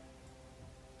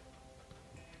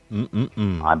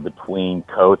 I'm between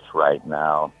coats right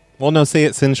now. Well, no, say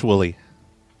it sensually.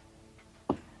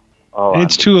 Oh,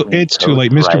 it's too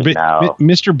late.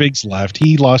 Mr. Biggs left.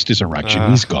 He lost his erection.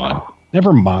 He's gone.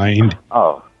 Never mind.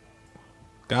 Oh,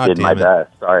 God did damn my it.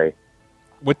 best. Sorry.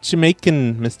 What you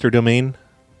making, Mr. Domain?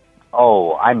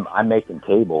 Oh, I'm making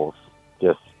tables.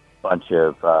 Just a bunch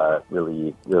of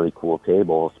really really cool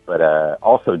tables, but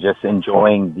also just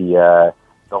enjoying the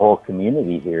whole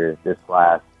community here. This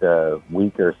last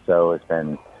week or so has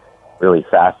been really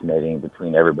fascinating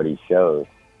between everybody's shows.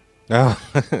 Oh,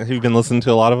 have you been listening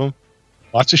to a lot of them?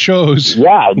 Lots of shows.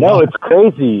 Yeah, no, it's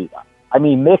crazy. I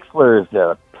mean, Mixler's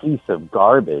a piece of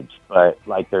garbage, but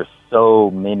like there's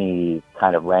so many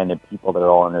kind of random people that are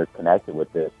all interconnected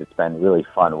with this. It's been really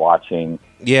fun watching.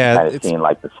 Yeah, kind of seeing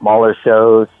like the smaller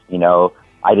shows. You know,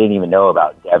 I didn't even know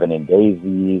about Devin and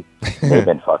Daisy. They've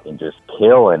been fucking just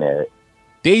killing it.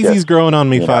 Daisy's growing on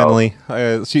me finally.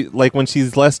 She when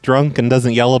she's less drunk and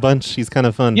doesn't yell a bunch, she's kind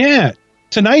of fun. Yeah.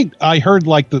 Tonight I heard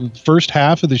like the first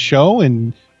half of the show,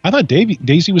 and I thought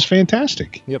Daisy was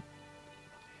fantastic. Yep.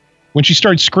 When she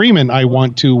started screaming, I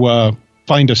want to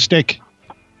find a stick.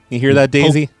 You hear that,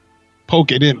 Daisy?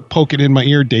 Poke it in my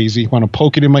ear, Daisy. Want to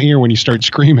poke it in my ear when you start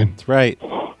screaming. That's right.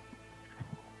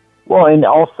 Well, and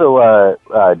also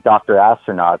Dr.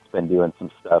 Astronaut's been doing some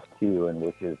stuff too, and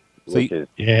which is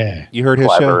you heard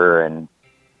his show? And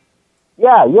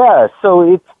yeah.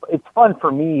 So it's fun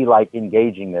for me, like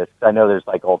engaging this. I know there's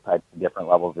like all types of different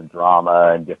levels of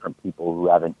drama and different people who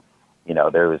haven't,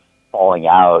 there was falling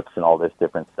outs and all this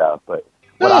different stuff. But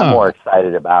what I'm more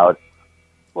excited about.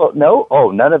 Well,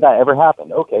 none of that ever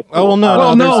happened. Okay. Cool. Oh well,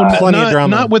 no, there's plenty of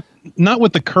drama. Not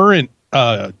with the current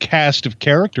cast of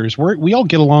characters. We all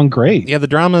get along great. Yeah, the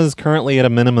drama is currently at a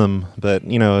minimum, but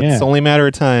it's only a matter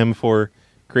of time before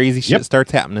crazy shit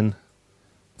starts happening.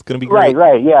 It's going to be great.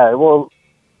 Right, yeah. Well,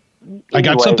 anyway, I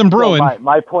got something brewing. So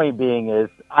my point being is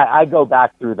I go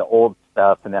back through the old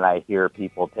stuff, and then I hear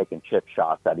people taking chip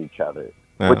shots at each other,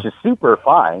 which is super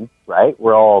fine, right?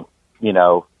 We're all,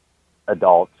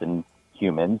 adults and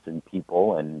humans and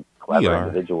people and clever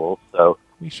individuals. So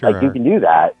we sure you can do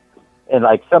that. And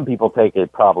like some people take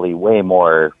it probably way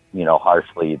more,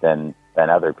 harshly than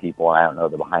other people. I don't know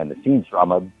the behind the scenes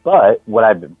drama, but what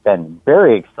I've been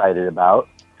very excited about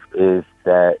is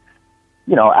that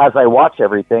as I watch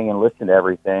everything and listen to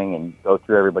everything and go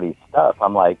through everybody's stuff,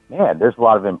 I'm like, man, there's a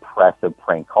lot of impressive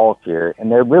prank calls here.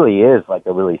 And there really is like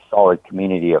a really solid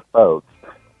community of folks.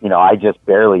 I just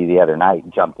barely the other night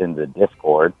jumped into the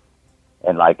Discord,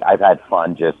 and like I've had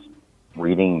fun just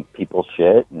reading people's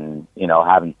shit and,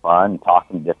 having fun,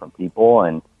 talking to different people.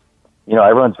 And,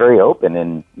 everyone's very open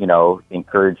and,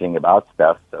 encouraging about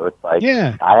stuff. So it's like,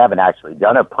 I haven't actually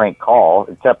done a prank call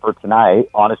except for tonight.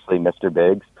 Honestly, Mr.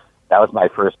 Biggs, that was my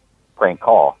first prank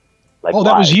call. Like,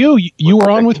 that was you. You were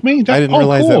on with me? I didn't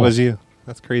realize that was you.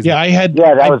 That's crazy.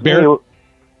 Yeah,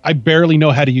 I barely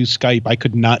know how to use Skype. I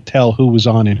could not tell who was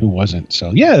on and who wasn't.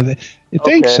 So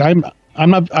thanks. I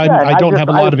don't have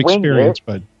a lot of experience,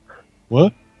 but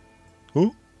what?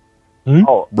 Who?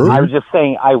 Oh, I was just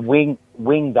saying I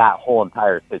winged that whole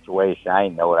entire situation. I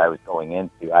didn't know what I was going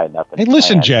into. I had nothing. Hey,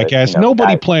 listen, planned, jackass. but,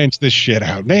 nobody plans this shit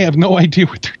out. They have no idea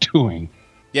what they're doing.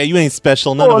 Yeah, you ain't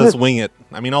special. None of us wing it.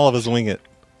 I mean, all of us wing it.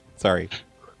 Sorry.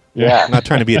 Yeah. I'm not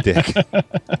trying to be a dick.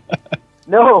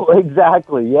 No,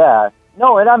 exactly. Yeah.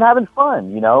 No, and I'm having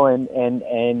fun,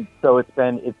 and so it's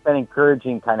been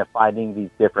encouraging kind of finding these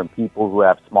different people who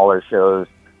have smaller shows,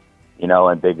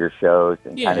 and bigger shows,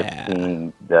 and kind of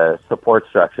seeing the support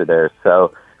structure there.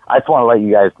 So I just want to let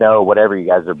you guys know whatever you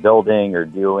guys are building or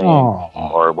doing,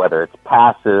 or whether it's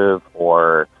passive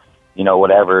or,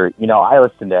 whatever, I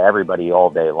listen to everybody all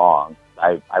day long.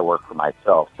 I work for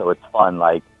myself, so it's fun.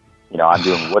 Like, I'm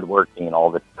doing woodworking and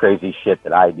all the crazy shit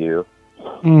that I do.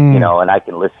 And I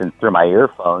can listen through my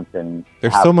earphones and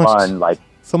There's have so much, fun. Like,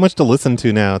 so much to listen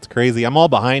to now. It's crazy. I'm all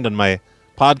behind on my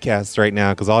podcasts right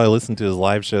now because all I listen to is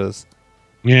live shows.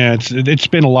 Yeah, it's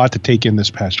been a lot to take in this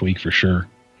past week for sure.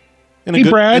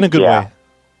 Brad, in a good way.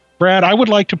 Brad, I would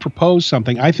like to propose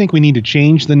something. I think we need to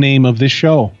change the name of this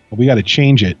show. We got to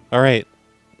change it. All right.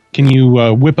 Can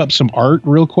you whip up some art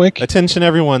real quick? Attention,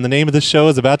 everyone. The name of the show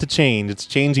is about to change. It's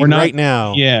changing right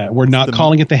now. Yeah, we're not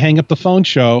calling it the Hang Up the Phone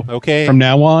Show. Okay. From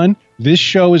now on, this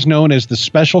show is known as the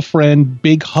Special Friend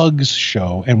Big Hugs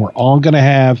Show, and we're all going to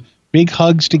have big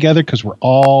hugs together because we're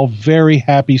all very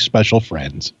happy special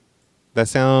friends. That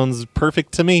sounds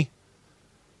perfect to me.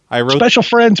 I wrote Special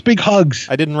Friends Big Hugs.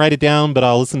 I didn't write it down, but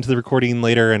I'll listen to the recording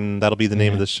later, and that'll be the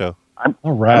name of the show.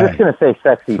 All right. I'm just going to say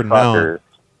sexy fuckers.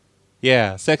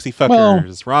 Yeah, sexy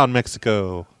fuckers. Ron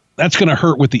Mexico. That's going to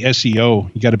hurt with the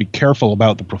SEO. You got to be careful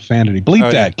about the profanity.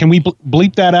 Bleep that. Yeah. Can we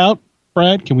bleep that out,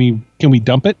 Brad? Can we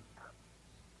dump it?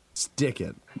 Stick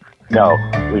it. No.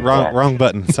 Wrong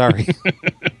button. Sorry.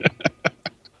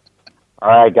 All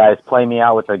right, guys, play me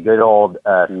out with a good old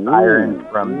siren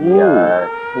from the...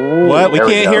 What? We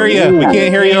can't hear you. We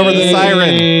can't hear you over the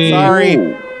siren. Sorry.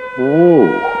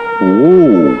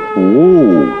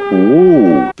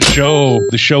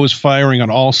 The show is firing on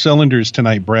all cylinders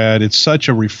tonight, Brad. It's such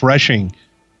a refreshing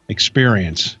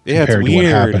experience compared to what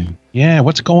happened. Yeah,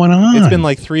 what's going on? It's been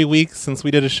like 3 weeks since we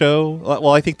did a show. Well,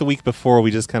 I think the week before we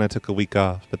just kind of took a week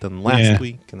off, but then last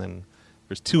week, and then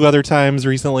there's 2 other times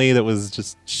recently that was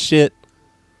just shit.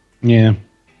 Yeah.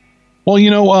 Well,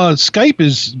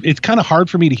 Skype it's kind of hard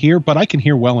for me to hear, but I can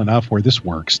hear well enough where this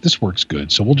works. This works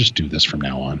good, so we'll just do this from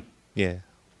now on. Yeah.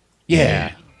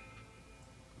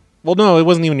 Well, no, it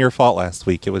wasn't even your fault last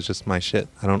week. It was just my shit.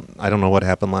 I don't know what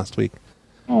happened last week.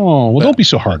 Oh, well, don't be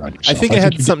so hard on yourself. I think it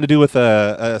had something to do with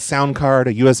a sound card,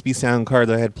 a USB sound card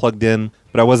that I had plugged in,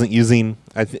 but I wasn't using.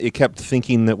 It kept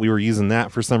thinking that we were using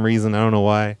that for some reason. I don't know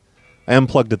why. I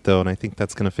unplugged it, though, and I think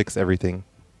that's going to fix everything.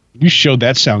 You showed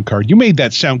that sound card. You made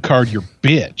that sound card your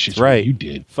bitch. That's right. You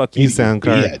did. Fuck you, sound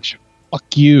card. Bitch.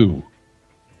 Fuck you.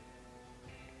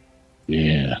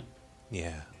 Yeah.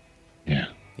 Yep.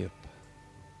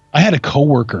 I had a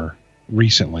coworker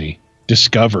recently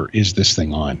discover, is this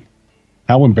thing on?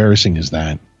 How embarrassing is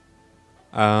that?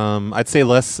 I'd say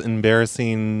less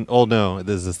embarrassing. Oh, no,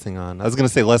 is this thing on? I was going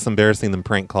to say less embarrassing than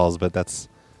prank calls, but that's...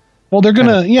 Well, they're going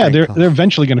to, they're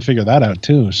eventually going to figure that out,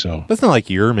 too, so... But it's not like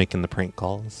you're making the prank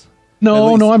calls.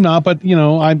 No, I'm not, but,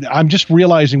 I'm just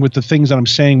realizing with the things that I'm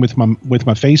saying with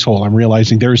my face hole, I'm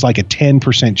realizing there's like a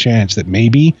 10% chance that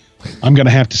maybe I'm going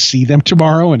to have to see them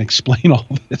tomorrow and explain all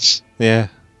this. Yeah.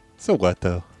 So what,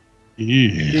 though?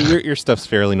 Yeah. Your stuff's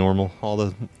fairly normal. All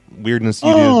the weirdness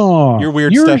you do. Your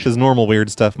weird stuff is normal weird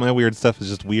stuff. My weird stuff is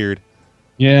just weird.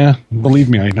 Yeah, believe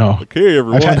me, I know. Okay,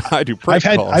 everyone, I do prank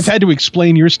calls. I've had to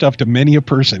explain your stuff to many a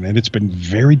person, and it's been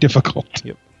very difficult.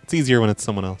 Yep. It's easier when it's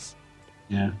someone else.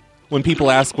 Yeah. When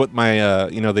people ask what my,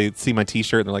 they see my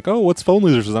T-shirt and they're like, "Oh, what's Phone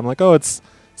Losers?" I'm like, "Oh, it's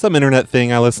some internet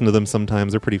thing. I listen to them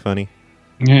sometimes. They're pretty funny."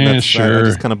 Yeah, sure. I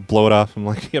just kind of blow it off. I'm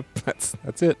like, "Yep, that's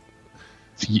it."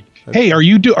 Hey, are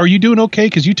you doing okay?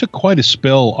 Because you took quite a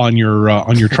spill on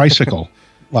your tricycle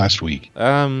last week.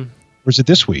 Or is it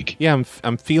this week? Yeah,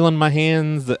 I'm feeling my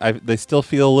hands. They still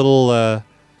feel a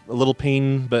little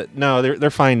pain, but no,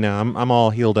 they're fine now. I'm all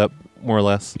healed up more or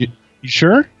less. You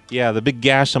sure? Yeah, the big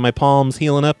gash on my palm's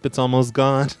healing up. It's almost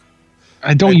gone.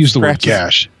 I don't use the word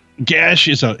gash. Gash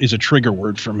is a trigger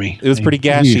word for me. It was pretty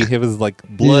gashy. It was like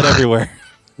blood everywhere.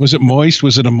 Was it moist?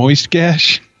 Was it a moist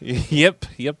gash? Yep,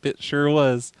 it sure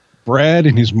was. Brad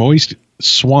and his moist,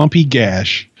 swampy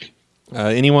gash.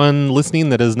 Anyone listening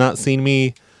that has not seen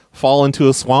me fall into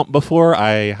a swamp before,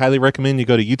 I highly recommend you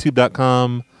go to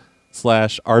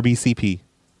youtube.com/RBCP.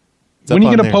 When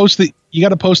are you going to post you got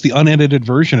to post the unedited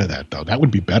version of that, though. That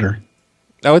would be better.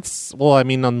 Oh, I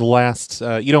mean, on the last,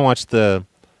 you don't watch the,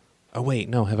 oh wait,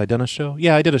 no, have I done a show?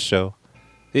 Yeah, I did a show.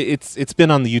 It's been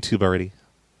on the YouTube already.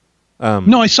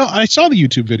 No, I saw the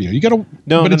YouTube video. You got to,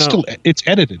 it's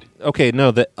edited. Okay, no,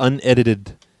 the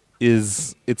unedited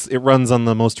it runs on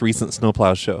the most recent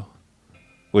Snowplow show,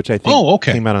 which I think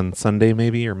came out on Sunday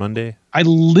maybe or Monday. I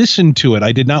listened to it.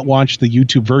 I did not watch the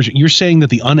YouTube version. You're saying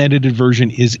that the unedited version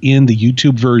is in the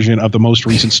YouTube version of the most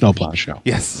recent Snowplow show?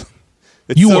 Yes.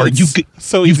 You've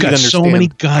got so many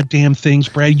goddamn things,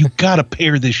 Brad. You got to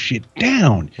pare this shit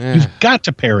down. You've got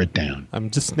to pare it down. I'm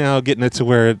just now getting it to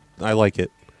where I like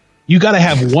it. You got to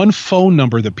have one phone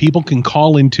number that people can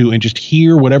call into and just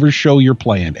hear whatever show you're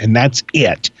playing, and that's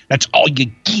it. That's all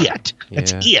you get.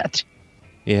 That's it.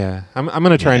 Yeah, I'm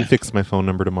going to try and fix my phone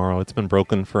number tomorrow. It's been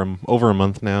broken for over a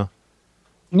month now.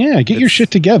 Yeah, get your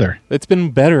shit together. It's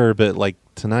been better, but like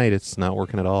tonight, it's not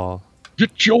working at all.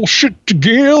 Get your shit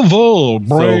together, Brad.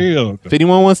 So, if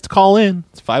anyone wants to call in,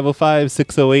 it's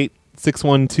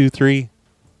 505-608-6123.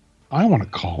 I want to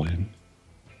call in.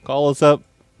 Call us up.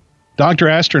 Dr.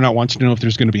 Astronaut wants to know if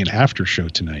there's going to be an after show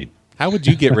tonight. How would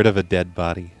you get rid of a dead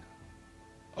body?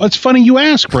 Oh, it's funny you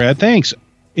ask, Brad. Thanks.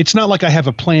 It's not like I have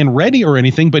a plan ready or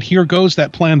anything, but here goes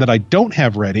that plan that I don't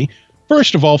have ready.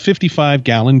 First of all,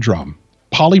 55-gallon drum,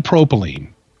 polypropylene.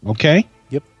 Okay.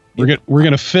 Yep. We're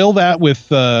going to fill that with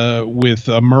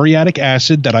muriatic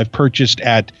acid that I've purchased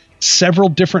at several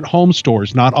different home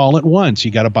stores, not all at once.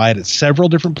 You got to buy it at several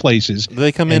different places. Do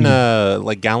they come in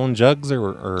like gallon jugs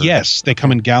or? Yes, they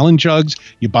come in gallon jugs.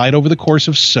 You buy it over the course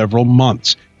of several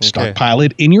months. Stockpile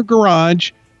it in your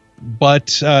garage,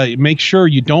 but make sure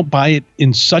you don't buy it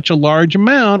in such a large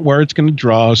amount where it's going to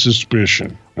draw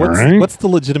suspicion. What's the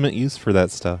legitimate use for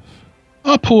that stuff?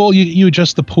 A pool. You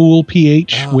adjust the pool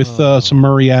pH with some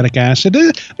muriatic acid.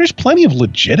 There's plenty of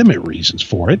legitimate reasons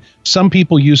for it. Some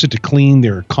people use it to clean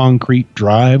their concrete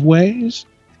driveways.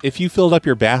 If you filled up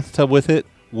your bathtub with it,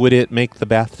 would it make the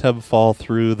bathtub fall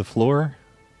through the floor?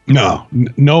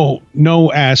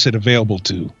 No acid available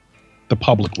to the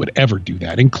public would ever do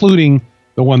that, including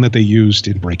the one that they used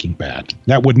in Breaking Bad.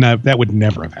 That would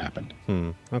never have happened.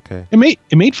 Okay.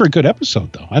 It made for a good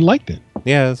episode, though. I liked it.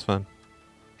 Yeah, it was fun.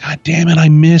 God damn it, I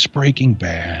miss Breaking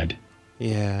Bad.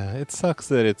 Yeah, it sucks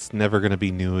that it's never going to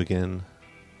be new again.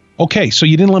 Okay, so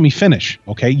you didn't let me finish.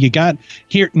 Okay, you got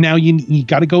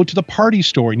to go to the party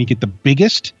store and you get the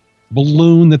biggest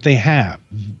balloon that they have.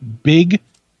 Big,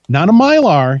 not a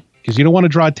Mylar, because you don't want to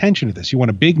draw attention to this. You want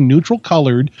a big, neutral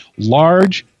colored,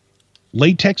 large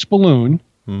latex balloon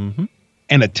and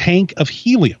a tank of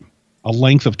helium, a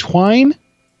length of twine,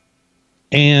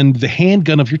 and the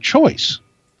handgun of your choice.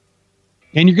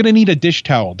 And you're going to need a dish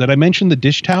towel. Did I mention the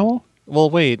dish towel? Well,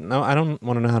 wait. No, I don't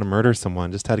want to know how to murder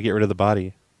someone, just how to get rid of the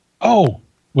body. Oh,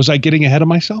 was I getting ahead of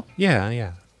myself?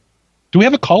 Yeah. Do we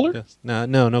have a caller? Yes.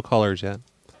 No callers yet.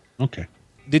 Okay.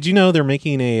 Did you know they're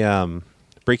making a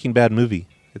Breaking Bad movie?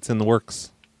 It's in the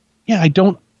works. Yeah, I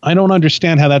don't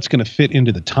understand how that's going to fit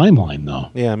into the timeline, though.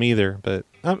 Yeah, me either. But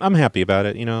I'm happy about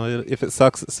it. You know, if it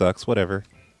sucks, it sucks. Whatever.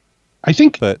 I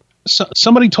think. But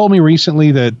somebody told me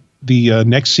recently that the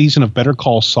next season of Better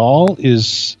Call Saul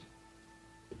it's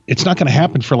not going to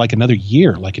happen for like another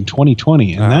year, like in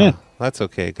 2020, and that's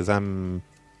okay because I'm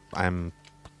a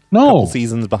no couple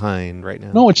seasons behind right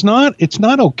now. No, it's not. It's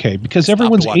not okay because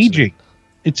everyone's aging.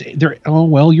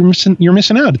 You're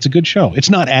missing out. It's a good show.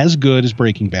 It's not as good as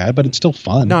Breaking Bad, but it's still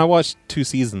fun. No, I watched 2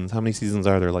 seasons. How many seasons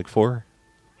are there? Like 4?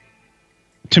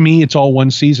 To me, it's all one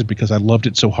season because I loved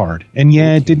it so hard. And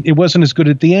yeah, it wasn't as good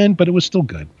at the end, but it was still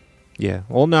good. Yeah.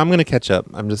 Well, no, I'm going to catch up.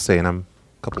 I'm just saying I'm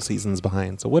a couple seasons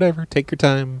behind. So whatever. Take your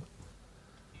time.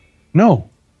 No.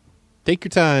 Take your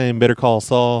time. Better Call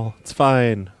Saul. It's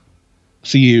fine.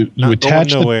 So you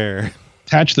attach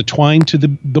the twine to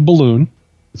the balloon.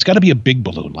 It's got to be a big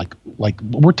balloon. Like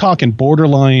we're talking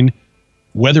borderline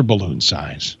weather balloon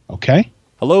size. Okay?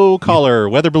 Hello, caller.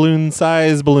 Weather balloon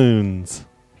size balloons.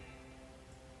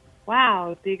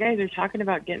 wow, so you guys are talking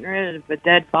about getting rid of a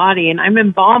dead body, and I'm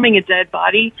embalming a dead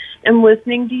body and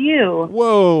listening to you.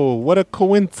 Whoa, what a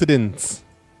coincidence.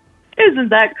 Isn't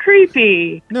that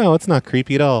creepy? No, it's not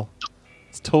creepy at all.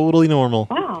 It's totally normal.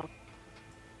 Wow.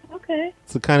 Okay.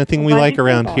 It's the kind of thing we Glad like you feel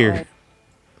around that here. way.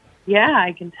 Yeah,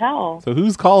 I can tell. So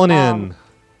who's calling in?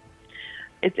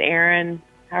 It's Aaron.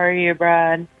 How are you,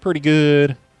 Brad? Pretty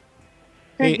good.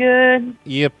 Pretty good.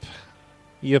 Yep.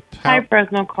 Hi,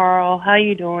 Fresno Carl. How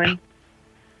you doing?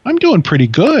 I'm doing pretty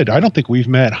good. I don't think we've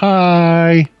met.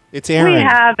 Hi. It's Aaron. We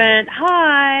haven't.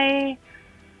 Hi.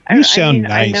 You sound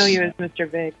nice. I know you as Mr.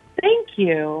 Big. Thank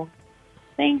you.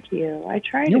 I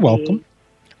tried. You're welcome.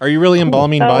 Are you really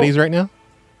embalming bodies right now?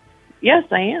 Yes,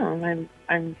 I am.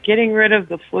 I'm getting rid of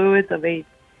the fluids of a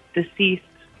deceased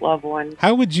loved one.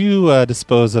 How would you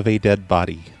dispose of a dead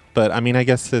body? But I mean, I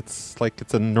guess it's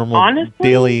a normal Honestly?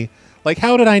 daily. Like,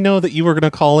 how did I know that you were going to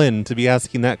call in to be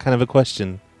asking that kind of a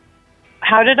question?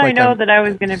 How did I Like, know that I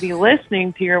was going to be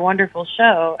listening to your wonderful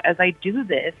show as I do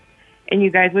this, and you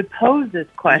guys would pose this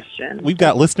question? We've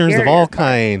got listeners of all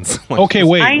kinds. Okay,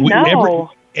 wait. I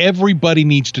know. Everybody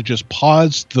needs to just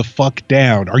pause the fuck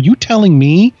down. Are you telling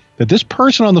me that this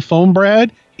person on the phone,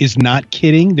 Brad, is not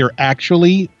kidding? They're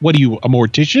actually, what are you, a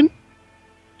mortician?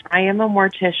 I am a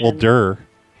mortician. Well, durr.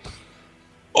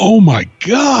 Oh my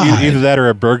God. Either that or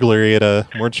a burglary at a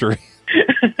mortuary.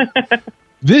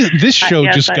 This show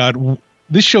just got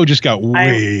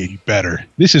way better.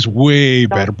 This is way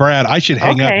better. Brad, I should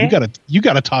hang up. You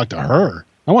gotta talk to her.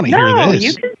 I want to hear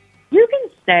this. You can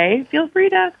stay. Feel free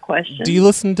to ask questions. Do you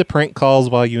listen to prank calls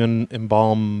while you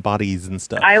embalm bodies and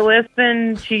stuff? I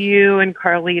listen to you and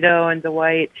Carlito and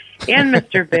Dwight and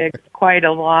Mr. Biggs quite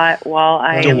a lot while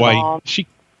I embalm. She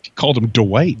called him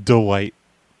Dwight. Dwight.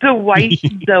 I'm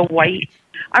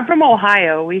from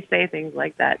Ohio. We say things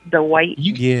like that. Dwight.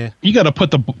 You got to put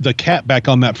the cap back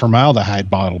on that formaldehyde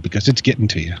bottle because it's getting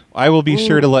to you. I will be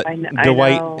sure to let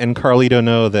Dwight know. and Carlito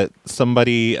know that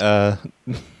somebody,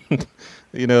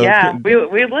 Yeah,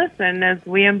 we listen as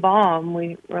we embalm.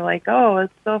 We're like, oh,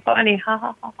 it's so funny. Ha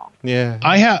ha ha. Yeah.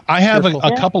 I have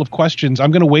a couple of questions.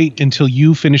 I'm going to wait until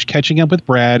you finish catching up with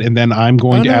Brad, and then I'm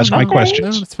going to ask my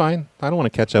questions. No, it's fine. I don't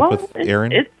want to catch up with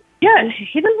Aaron. Yeah,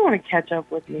 he doesn't want to catch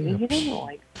up with me. He doesn't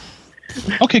like.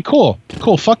 Okay, cool.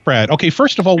 Fuck Brad. Okay,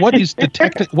 first of all, what's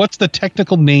the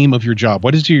technical name of your job?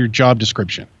 What is your job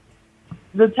description?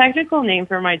 The technical name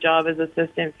for my job is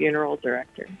assistant funeral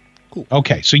director. Cool.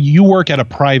 Okay, so you work at a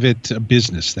private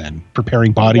business then,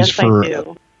 preparing bodies for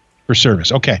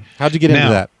service. Okay. How'd you get into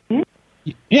that?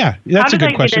 Yeah, that's a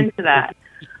good question. How did I get into that?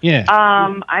 Yeah.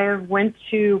 I went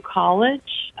to college.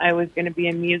 I was going to be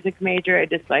a music major. I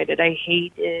decided I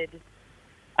hated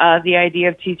the idea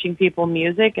of teaching people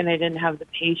music, and I didn't have the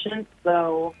patience,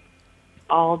 so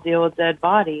I'll deal with dead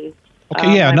bodies.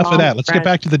 Okay, enough of that. Let's get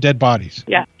back to the dead bodies.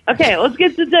 Yeah. Okay, let's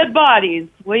get to dead bodies.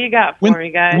 What you got for me,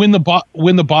 guys? When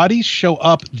the bodies show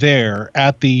up there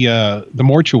at the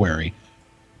mortuary,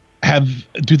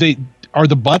 are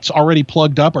the butts already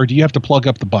plugged up, or do you have to plug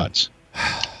up the butts?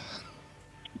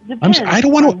 I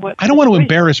don't want to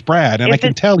embarrass Brad, and I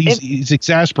can tell he's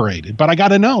exasperated, but I got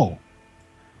to know.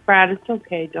 Brad, it's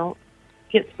okay. Don't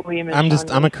get squeamish.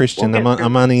 I'm a Christian.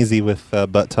 I'm uneasy with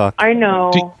butt talk. I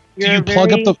know. Do you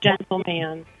plug up the gentle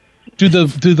man? Do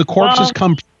the corpses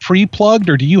come pre-plugged,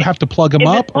 or do you have to plug them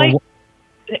up?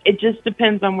 It just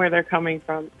depends on where they're coming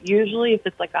from. Usually, if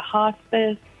it's like a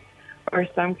hospice or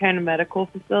some kind of medical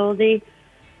facility,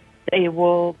 they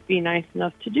will be nice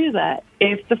enough to do that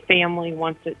if the family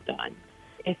wants it done.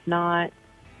 If not,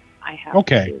 I have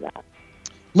to do that.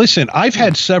 Listen, I've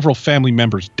had several family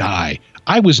members die.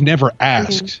 I was never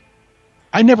asked. Mm-hmm.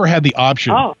 I never had the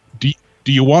option. Oh.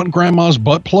 Do you want grandma's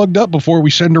butt plugged up before we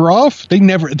send her off?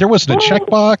 There wasn't a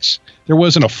checkbox. There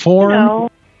wasn't a form.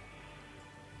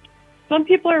 Some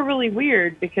people are really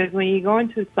weird because when you go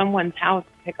into someone's house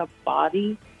to pick up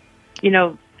bodies,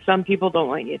 some people don't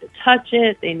want you to touch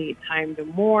it. They need time to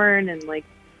mourn and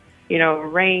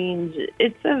arrange.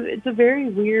 It's a very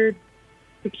weird,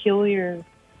 peculiar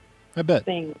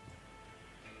thing.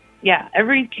 Yeah,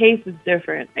 every case is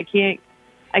different. I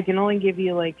can only give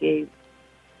you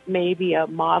maybe a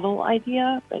model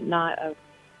idea, but not a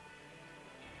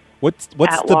what's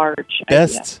the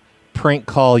best prank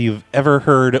call you've ever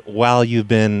heard while you've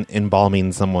been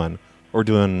embalming someone or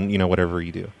doing whatever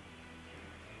you do?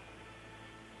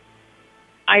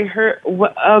 I heard.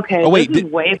 Okay. Oh wait, this is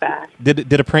way back.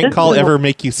 Did a prank call ever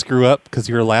make you screw up because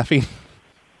you were laughing?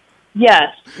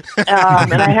 Yes,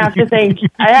 and I have to thank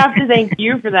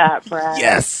you for that, Brad.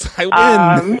 Yes,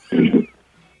 I win.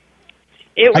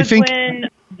 It was when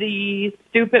the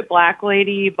stupid black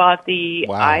lady bought the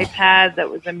Wow. iPad that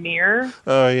was a mirror.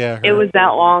 Oh yeah. It was that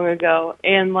long ago,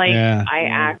 and Yeah. I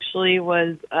actually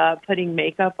was putting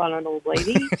makeup on an old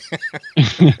lady,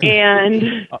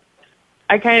 and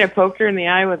I kind of poked her in the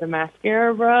eye with a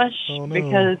mascara brush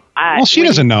because Well, she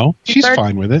doesn't know. She's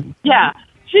fine with it. Yeah,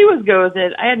 she was good with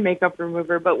it. I had makeup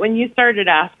remover, but when you started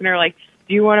asking her, like,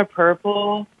 do you want a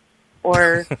purple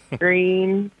or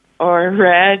green or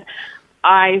red,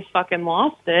 I fucking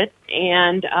lost it.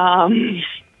 And,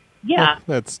 yeah.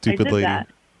 That stupid I did lady. that.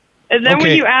 And then when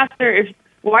Okay. you asked her,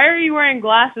 why are you wearing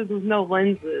glasses with no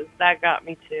lenses? That got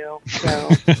me too. So,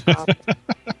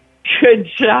 good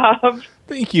job.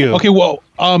 Thank you. Okay, well,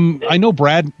 I know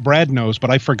Brad knows, but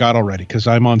I forgot already because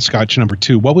I'm on Scotch number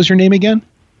 2. What was your name again?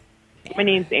 My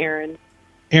name's Erin.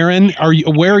 Aaron,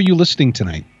 where are you listening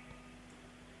tonight?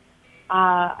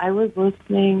 I was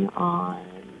listening on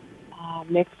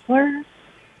Mixler.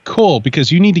 Cool,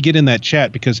 because you need to get in that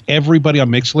chat because everybody on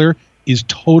Mixler is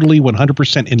totally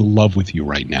 100% in love with you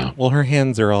right now. Well, her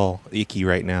hands are all icky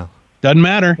right now. Doesn't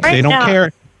matter. Right They don't now.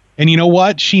 care. And you know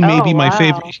what? She may Oh, be my wow.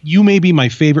 favorite. You may be my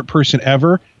favorite person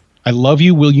ever. I love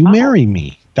you. Will you marry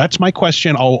me? That's my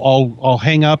question. I'll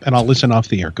hang up and I'll listen off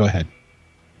the air. Go ahead.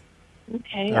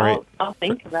 Okay, All right. I'll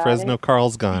think about Fresno it.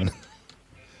 Carl's gone.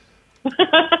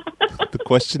 The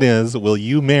question is, will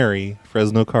you marry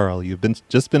Fresno Carl? You've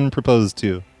just been proposed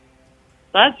to.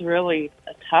 That's really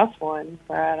a tough one,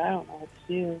 Brad. I don't know what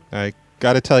to do. I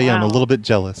got to tell you, I'm a Wow. little bit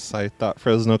jealous. I thought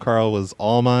Fresno Carl was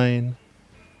all mine,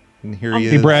 and here he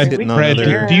Hey, is. Brad, hitting on Brad,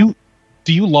 other-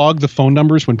 do you log the phone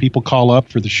numbers when people call up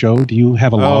for the show? Do you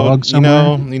have a log you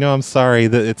somewhere? know, I'm sorry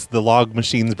that it's the log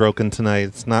machine's broken tonight.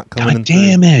 It's not coming in. God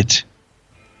damn it!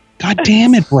 God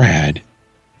damn it, Brad!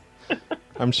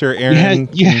 I'm sure You Aaron.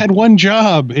 had, you had one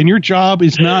job, and your job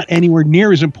is not anywhere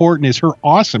near as important as her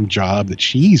awesome job that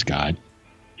she's got.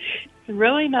 It's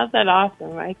really not that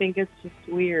awesome. I think it's just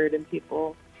weird, and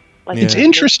people like. Yeah. It's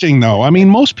interesting, though. I mean,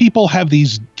 most people have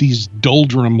these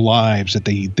doldrum lives that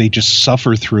they just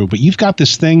suffer through, but you've got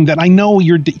this thing that I know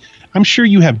I'm sure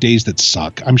you have days that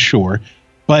suck. I'm sure,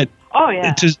 but Oh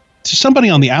yeah. to somebody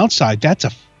on the outside, that's a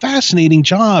fascinating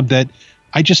job that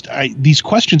these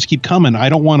questions keep coming. I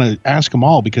don't want to ask them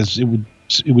all because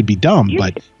it would be dumb,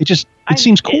 but it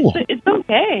seems cool. It's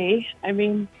okay. I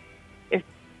mean,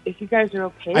 if you guys are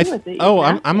okay I- with it. you oh, can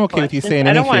I'm- ask I'm the okay with you questions. saying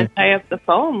I don't want anything. to tie up the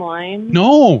phone line.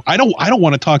 No, I don't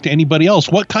want to talk to anybody else.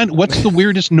 What's the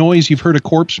weirdest noise you've heard a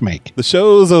corpse make? The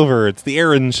show's over. It's the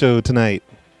Aaron show tonight.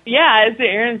 Yeah, it's the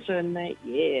Aaron show tonight.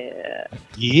 Yeah.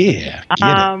 Yeah.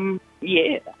 Get it.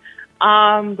 Yeah.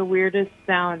 The weirdest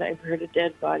sound I've heard a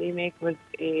dead body make was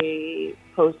a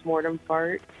post-mortem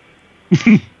fart.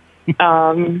 It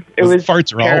was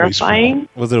Farts are always fun. terrifying.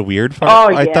 Was it a weird fart?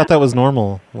 Oh, I yeah. thought that was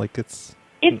normal. Like it's.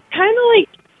 It's kind of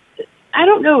like, I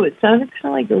don't know, it sounded kind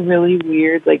of like a really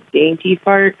weird, like dainty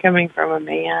fart coming from a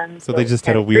man. So they it's just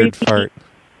had a kinda weird creepy. fart.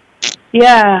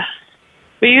 Yeah.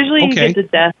 But usually Okay. you get the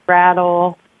death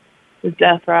rattle. The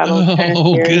death rattle is kind of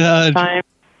Oh, scary God.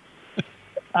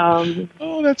 sometimes.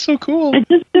 Oh, that's so cool. It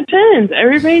just depends.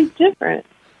 Everybody's different.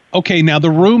 Okay, now the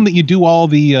room that you do all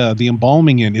the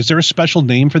embalming in, is there a special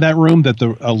name for that room that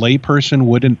a lay person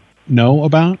wouldn't know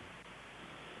about?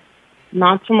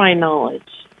 Not to my knowledge.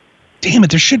 Damn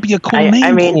it, there should be a cool I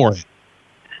name mean- for it.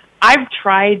 I've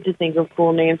tried to think of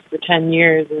cool names for 10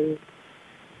 years, and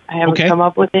I haven't Okay. come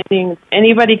up with anything.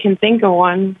 Anybody can think of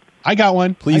one. I got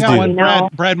one. Please I got do. one. No.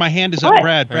 Brad, my hand is up. What?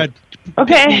 Brad,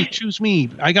 Okay. choose me.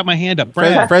 I got my hand up.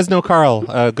 Brad, Fresno Carl.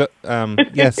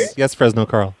 Yes, Fresno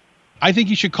Carl. I think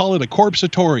you should call it a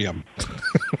corpsatorium.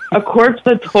 A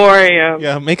corpsatorium.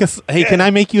 Yeah, make us. Hey, can I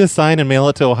make you a sign and mail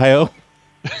it to Ohio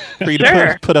for you to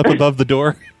Sure. put up above the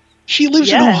door? She lives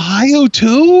in Yes. Ohio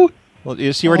too. Well,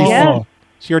 she already. Yeah.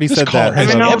 She already This said caller that.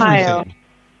 has I'm in so- Ohio. everything.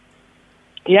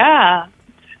 Yeah.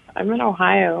 I'm in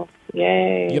Ohio.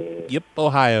 Yay. Yep,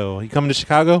 Ohio. You coming to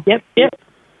Chicago? Yep.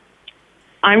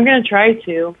 I'm going to try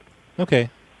to. Okay.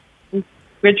 I'm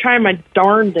going to try my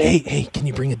darndest. Hey, can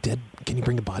you bring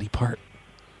a body part?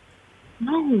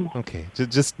 No. Okay,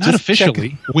 just Not just check-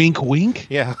 officially. Wink, wink.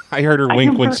 Yeah, I heard her I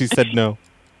wink when never- she said no.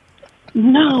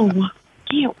 No.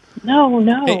 Ew.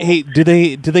 No. Hey, do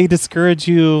they discourage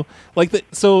you like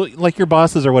your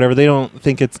bosses or whatever? They don't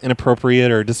think it's inappropriate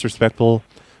or disrespectful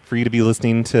for you to be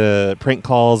listening to prank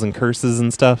calls and curses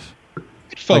and stuff?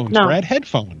 Headphones, No. Brad.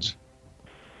 Headphones.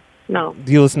 No.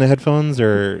 Do you listen to headphones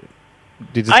or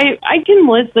do you just I can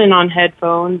listen on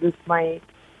headphones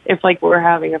if like we're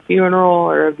having a funeral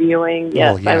or a viewing.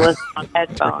 Yes, yeah. I listen on during a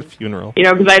headphones. funeral? You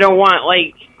know, because I don't want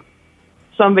like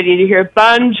somebody to hear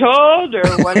 "Banchod"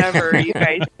 or whatever you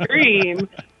guys scream.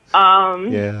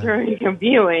 during a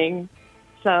viewing.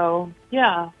 So,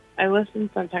 yeah, I listen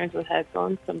sometimes with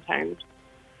headphones, sometimes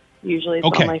usually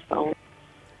it's on my phone.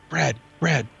 Brad,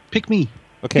 pick me.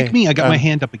 Okay. Pick me. I got my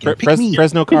hand up again. Pick me.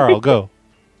 Fresno Carl, go.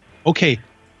 Okay.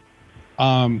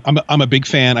 I'm a big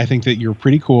fan. I think that you're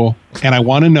pretty cool. And I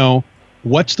want to know,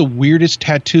 what's the weirdest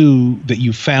tattoo that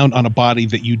you found on a body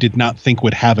that you did not think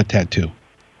would have a tattoo?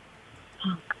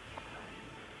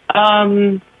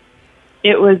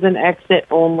 It was an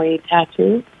exit-only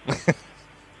tattoo.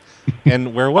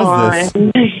 And where was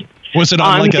this? Was it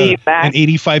on like an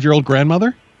 85-year-old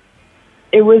grandmother?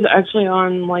 It was actually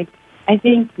on, like, I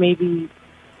think maybe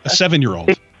a 7-year-old.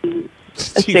 A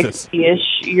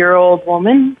 60-ish-year-old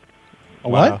woman. A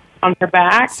what? On her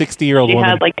back. 60-year-old woman. She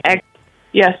had, like,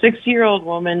 60-year-old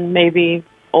woman, maybe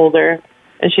older.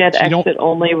 And she had exit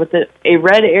only with a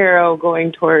red arrow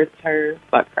going towards her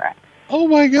butt crack. Oh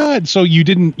my God! So you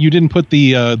didn't put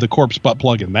the corpse butt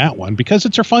plug in that one because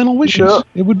it's her final wishes. No.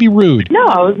 It would be rude. No,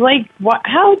 I was like, what?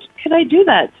 How could I do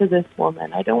that to this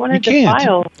woman? I don't want to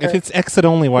defile her. If it's exit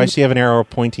only, why does she have an arrow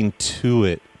pointing to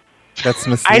it? That's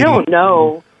misleading. I don't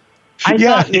know. I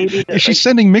thought maybe that, she's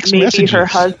sending mixed messages. Maybe her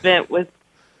husband was.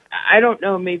 I don't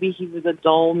know. Maybe he was a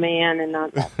dull man and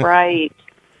not that bright.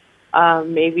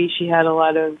 Maybe she had a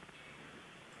lot of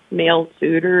male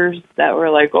suitors that were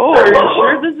like, "Oh, are you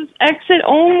sure this is exit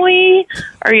only?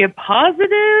 Are you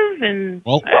positive?" And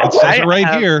well, it says it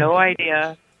right here. No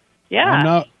idea.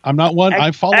 Yeah, I'm not one.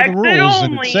 I follow the rules,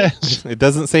 only. And it says it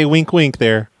doesn't say wink, wink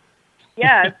there.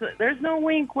 Yeah, there's no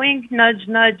wink, wink, nudge,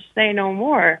 nudge, say no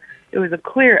more. It was a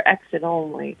clear exit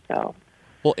only. So,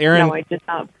 well, Aaron, no, I did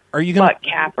not. Are you gonna butt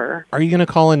cap her? Are you gonna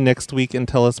call in next week and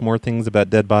tell us more things about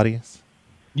dead bodies?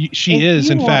 She is,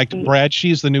 in fact, Brad. She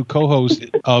is the new co-host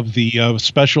of the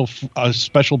special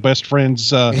best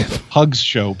friends hugs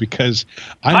show because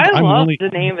I'm love willing, the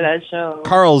name of that show.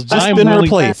 Carl's just been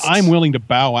replaced. I'm willing to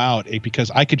bow out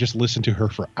because I could just listen to her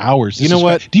for hours. You know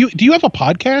what? Do you have a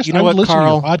podcast? You know what,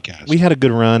 Carl? Podcast. We had a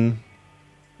good run.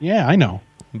 Yeah, I know.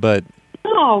 But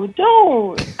no,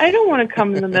 don't. I don't want to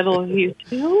come in the middle of you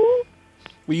two.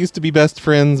 We used to be best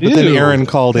friends, but then Aaron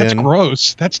called in. That's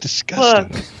gross. That's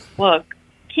disgusting. Look.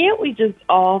 Can't we just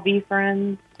all be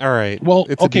friends? All right. Well,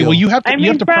 okay. Well, you have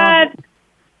to. Brad.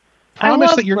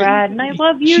 Promise that you're. Brad, and I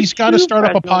love you. She's got to start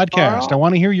up a podcast. Carl. I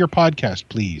want to hear your podcast,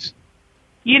 please.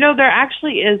 You know, there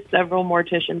actually is several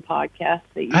mortician podcasts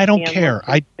that you. I don't care.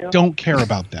 I don't care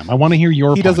about them. I want to hear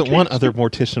your. He doesn't want other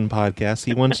mortician podcasts.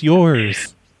 He wants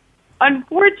yours.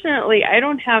 Unfortunately, I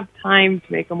don't have time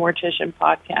to make a mortician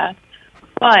podcast.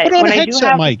 But put on when a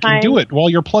headset mic and do it while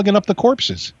you're plugging up the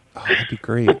corpses. Oh, that'd be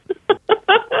great.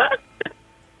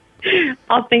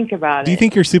 I'll think about it. Do you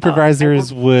think your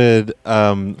supervisors would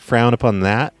frown upon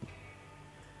that?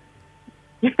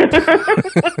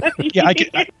 Yeah,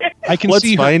 I can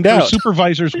see her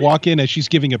supervisors walk in as she's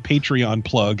giving a Patreon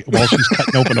plug while she's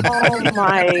cutting open a body. Oh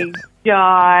my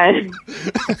God.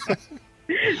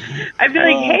 I'd be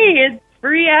like, hey, it's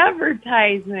free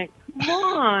advertisement. Come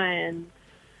on.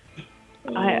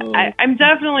 I'm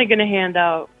definitely going to hand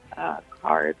out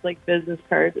cards, like business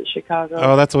cards at Chicago.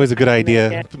 Oh, that's always a good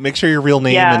idea. Make sure your real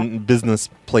name and business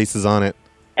place is on it.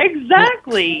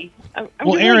 Exactly.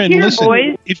 Well, Aaron, listen,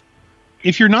 boys.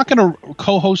 If you're not going to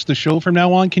co-host the show from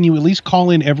now on, can you at least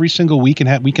call in every single week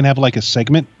and we can have like a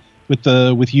segment with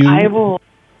you?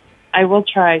 I will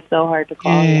try so hard to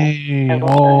call you.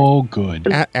 Oh, good.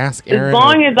 Ask Aaron. As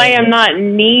long as I am not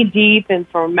knee deep in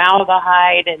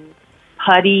formaldehyde and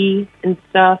putty and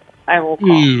stuff, I will call.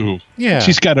 Ew. Yeah.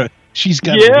 She's got to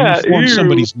reform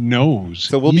somebody's nose.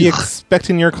 So we'll be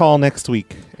expecting your call next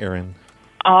week, Aaron.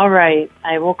 All right.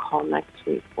 I will call next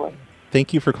week, boy.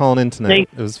 Thank you for calling in tonight.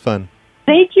 It was fun.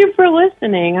 Thank you for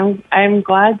listening. I'm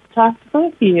glad to talk to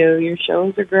both of you. Your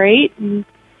shows are great. And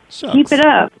keep it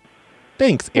up.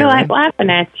 Thanks, Aaron. I'm laughing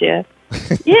at you.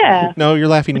 Yeah. No, you're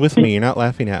laughing with me. You're not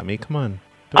laughing at me. Come on.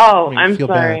 I'm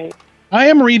sorry. Bad. I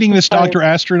am reading this Dr.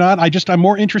 Astronaut. I'm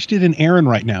more interested in Aaron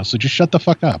right now, so just shut the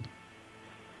fuck up.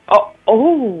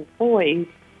 Oh, boy.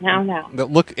 Now.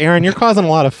 Look, Aaron, you're causing a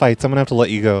lot of fights. I'm going to have to let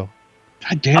you go.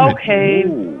 God damn it.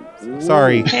 Okay.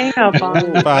 Sorry. Hang up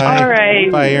on me. Bye. All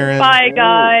right. Bye, Aaron. Bye,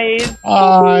 guys.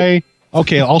 Bye.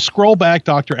 Okay, I'll scroll back,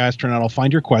 Dr. Astronaut. I'll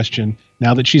find your question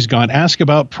now that she's gone. Ask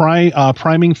about priming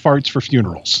farts for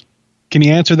funerals. Can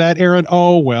you answer that, Aaron?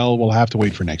 Oh, well, we'll have to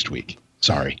wait for next week.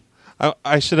 Sorry.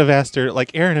 I should have asked her,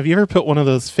 like, Aaron, have you ever put one of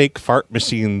those fake fart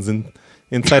machines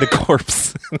inside a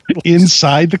corpse?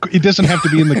 Inside it doesn't have to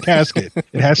be in the casket.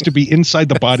 It has to be inside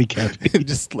the body cavity. You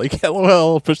just like,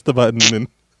 LOL, push the button and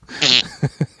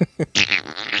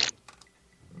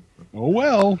oh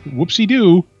well,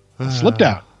 whoopsie-doo. Slipped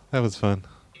out. That was fun.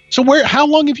 So how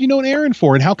long have you known Erin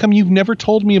for, and how come you've never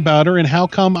told me about her, and how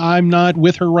come I'm not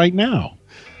with her right now?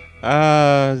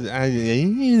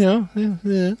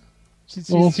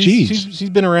 She's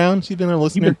been around. She's been a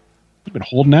listener. You've been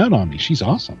holding out on me. She's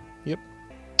awesome. Yep.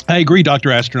 I agree,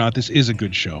 Dr. Astronaut. This is a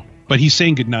good show. But he's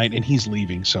saying goodnight, and he's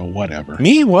leaving, so whatever.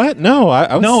 Me? What? No.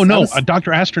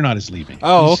 Dr. Astronaut is leaving.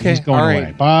 Oh, okay. He's going all right.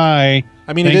 away. Bye.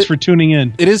 I mean, thanks for tuning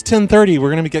in. It is 10:30.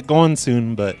 We're going to get going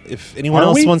soon, but if anyone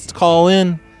else wants to call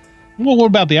in. Well, what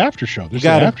about the after show? There's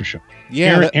an after show.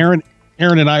 Yeah. Aaron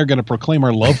and I are going to proclaim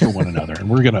our love for one another, and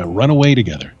we're going to run away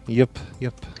together. Yep.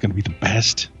 It's going to be the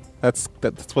best. That's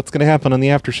what's going to happen on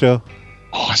the after show.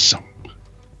 Awesome.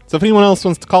 So if anyone else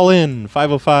wants to call in,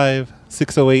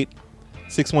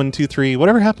 505-608-6123.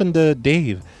 Whatever happened to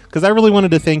Dave? Because I really wanted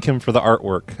to thank him for the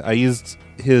artwork. I used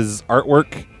his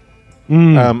artwork.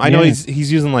 I know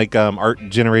he's using like art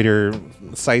generator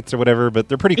sites or whatever, but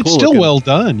they're pretty cool. It's still well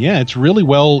done. Yeah, it's really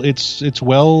well. It's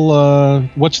well.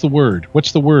 What's the word?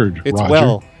 It's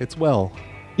Roger? It's well.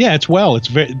 Yeah, it's well. It's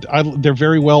they're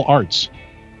very well arts.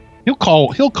 He'll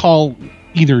call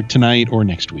either tonight or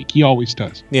next week. He always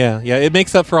does. Yeah. It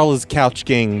makes up for all his couch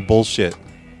gang bullshit.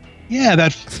 Yeah,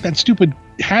 that stupid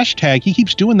hashtag. He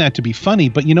keeps doing that to be funny,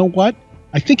 but you know what?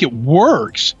 I think it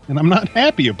works, and I'm not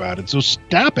happy about it. So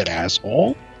stop it,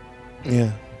 asshole.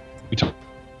 Yeah. We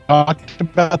talked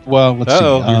about. Well, let's see.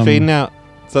 You're fading out.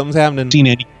 Something's happening. Seen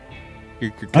Eddie?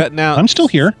 You're cutting out. I'm still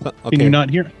here. Okay. Can you not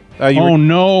hear?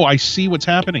 No! I see what's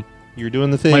happening. You're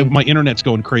doing the thing. My internet's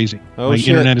going crazy. Oh, my shit.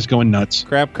 internet is going nuts.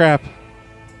 Crap.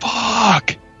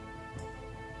 Fuck!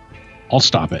 I'll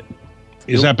stop it.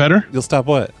 Is that better? You'll stop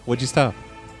what? What'd you stop?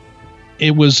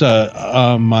 It was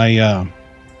my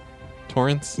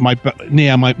torrents. My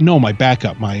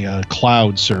backup, my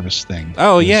cloud service thing.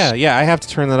 Oh yeah. I have to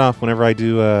turn that off whenever I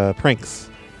do pranks.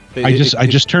 I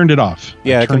just turned it off.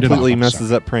 Yeah, it completely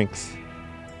messes up pranks.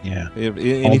 Yeah.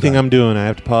 Anything I'm doing, I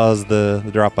have to pause the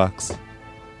Dropbox.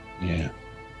 Yeah.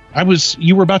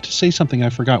 You were about to say something. I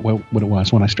forgot what it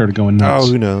was when I started going nuts. Oh,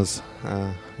 who knows?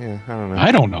 I don't know.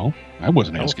 I don't know. I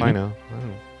wasn't asking. I know.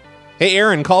 Hey,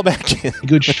 Aaron, call back in.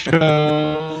 Good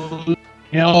show.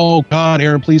 Oh, God,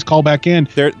 Aaron, please call back in.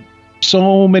 There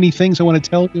so many things I want to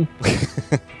tell you.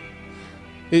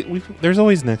 There's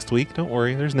always next week. Don't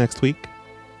worry. There's next week.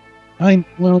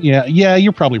 Yeah,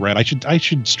 you're probably right. I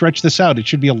should stretch this out. It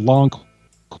should be a long.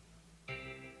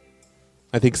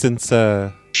 I think since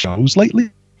shows lately,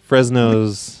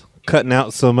 Fresno's cutting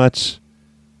out so much,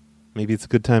 maybe it's a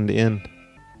good time to end.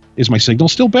 Is my signal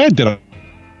still bad?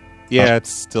 Yeah, it's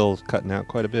still cutting out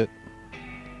quite a bit.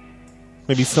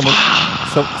 Maybe someone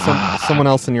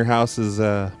else in your house is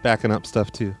backing up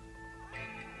stuff too.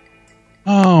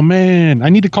 Oh man, I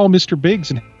need to call Mr.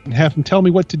 Biggs and have him tell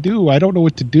me what to do. I don't know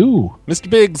what to do. Mr.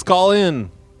 Biggs, call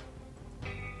in.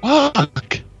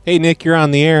 Fuck. Hey Nick, you're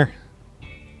on the air.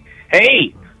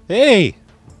 Hey. Hey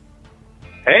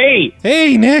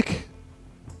Nick.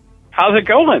 How's it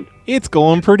going? It's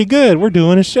going pretty good. We're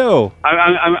doing a show.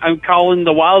 I'm calling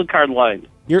the wild card line.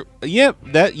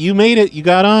 That you made it. You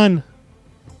got on.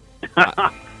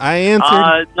 I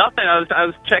answered. Nothing. I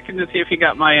was checking to see if you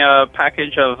got my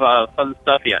package of fun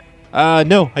stuff yet.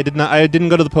 No, I did not. I didn't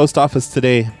go to the post office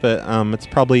today, but it's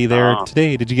probably there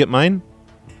today. Did you get mine?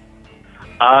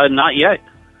 Not yet.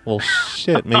 Well,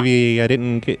 shit. Maybe I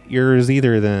didn't get yours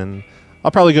either. Then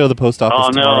I'll probably go to the post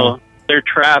office tomorrow. No, they're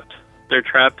trapped. They're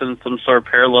trapped in some sort of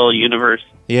parallel universe.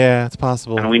 Yeah, it's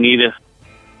possible. And we need to.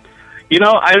 You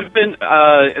know, I've been.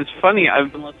 It's funny.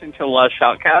 I've been listening to a lot of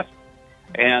Shoutcast.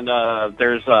 And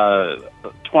there's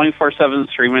 24/7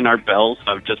 streaming Art Bell.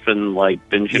 So I've just been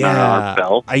binging on Art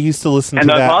Bell. I used to listen to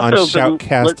that on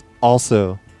Shoutcast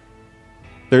also.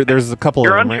 There's a couple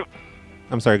of them, right?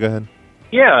 I'm sorry, go ahead.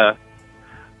 Yeah.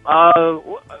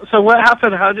 So what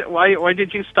happened? Why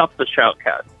did you stop the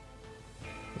Shoutcast?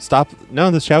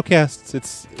 No, the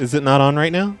Shoutcast. Is it not on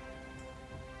right now?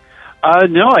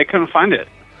 No, I couldn't find it.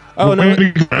 Oh no.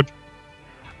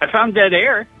 I found Dead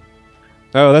Air.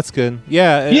 Oh, that's good.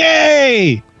 Yeah.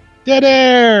 Yay! Dead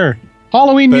Air!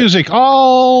 Halloween music.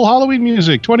 All Halloween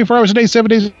music. 24 hours a day, 7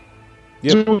 days.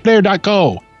 Yep.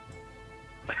 Deadair.co.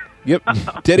 Yep.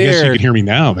 Dead Air. I guess you can hear me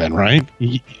now then, right?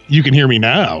 You can hear me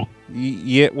now.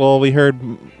 Yeah, well, we heard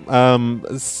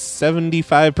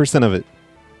 75% of it.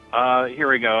 Here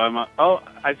we go.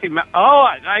 I see.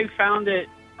 I found it.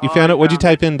 You found it? What'd you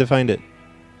type in to find it?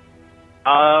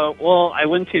 Well, I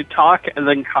went to talk and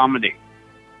then comedy.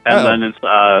 And then it's,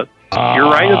 you're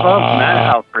right above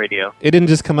Madhouse Radio. It didn't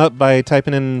just come up by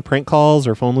typing in prank calls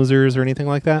or phone losers or anything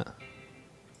like that?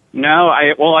 No,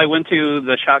 I went to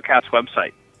the Shoutcast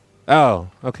website. Oh,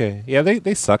 okay. Yeah,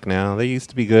 they suck now. They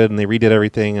used to be good, and they redid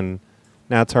everything, and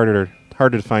now it's harder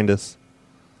to find us.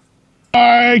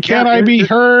 Why can't I be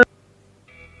heard?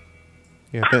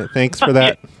 Yeah, thanks for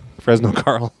that, Fresno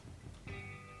Carl.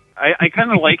 I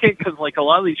kind of like it because like a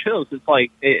lot of these shows, it's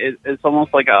like it's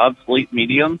almost like an obsolete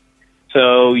medium.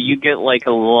 So you get like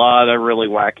a lot of really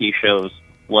wacky shows,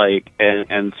 like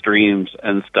and streams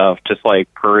and stuff, just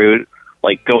like peruse,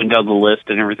 like going down the list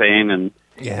and everything, and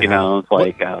you know, it's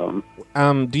like.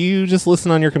 Do you just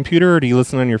listen on your computer or do you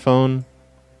listen on your phone?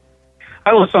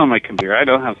 I listen on my computer. I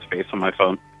don't have space on my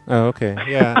phone. Oh, okay.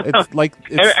 Yeah, it's like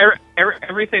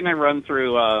everything I run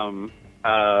through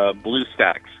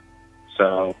BlueStacks.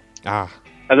 So. And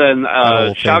then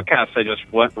Shoutcast, I just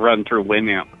run through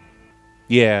Winamp.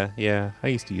 Yeah, I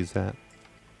used to use that.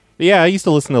 But yeah, I used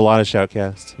to listen to a lot of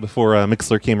Shoutcast before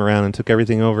Mixler came around and took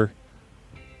everything over.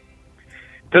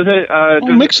 Does it?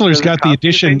 Mixler's got the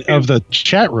addition of the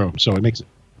chat room, so it makes it.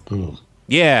 Boom.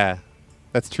 Yeah,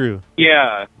 that's true.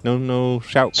 Yeah. No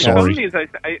Shoutcast. Some of these,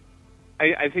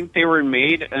 I think they were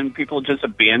made and people just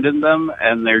abandoned them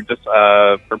and they're just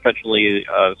perpetually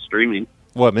streaming.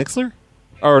 What, Mixler?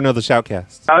 Or no, the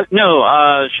Shoutcast. No,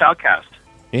 Shoutcast.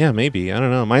 Yeah, maybe. I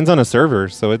don't know. Mine's on a server,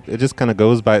 so it just kind of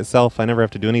goes by itself. I never have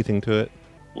to do anything to it.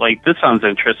 Like, this sounds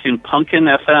interesting. Pumpkin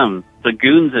FM, The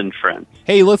Goons and Friends.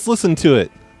 Hey, let's listen to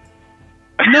it.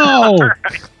 No!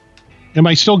 Am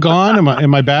I still gone?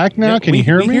 Am I back now? Yeah, Can you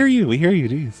hear me? We hear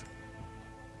you.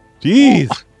 Jeez.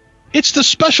 Oh, it's the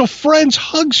Special Friends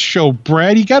Hugs show,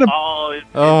 Brad. You gotta...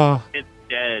 It's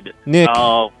dead. Nick.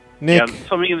 Oh, Nick. Yeah,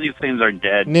 so many of these things are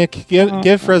dead. Nick,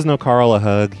 give Fresno Carl a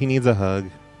hug. He needs a hug.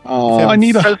 Oh, I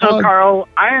need a hug. Fresno Carl,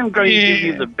 I am going to give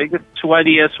you the biggest,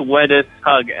 sweatiest, wettest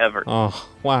hug ever. Oh,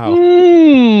 wow.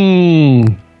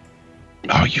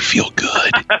 Oh, you feel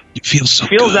good. You feel so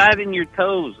Feel good. that in your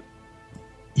toes.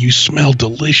 You smell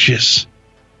delicious.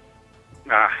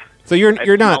 So you're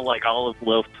I not smell like olive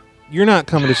loaf. You're not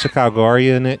coming to Chicago, are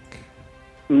you, Nick?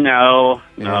 No.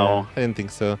 I didn't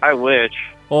think so. I wish.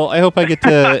 Well, I hope I get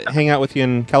to hang out with you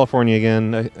in California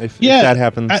again if that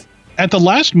happens. At the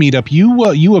last meetup,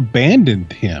 you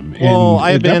abandoned him. Well,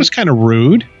 that was kind of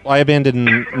rude. Well, I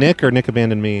abandoned Nick, or Nick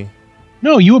abandoned me?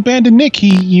 No, you abandoned Nick.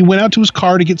 He went out to his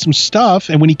car to get some stuff,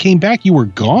 and when he came back, you were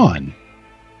gone.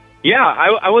 Yeah,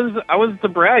 I was the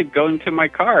bride going to my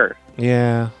car.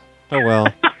 Yeah. Oh well.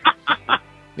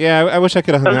 Yeah, I wish I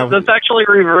could have hung out. That's actually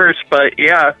reversed, but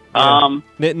yeah.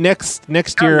 Next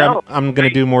year, I'm going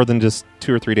to do more than just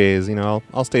 2 or 3 days. You know,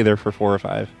 I'll stay there for 4 or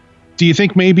 5. Do you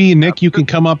think maybe, Nick, you can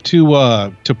come up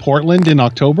to Portland in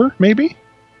October? Maybe.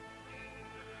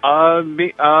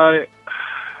 I'd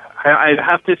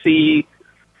have to see.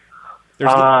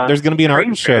 There's going to be an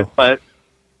art show, but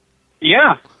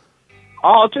yeah,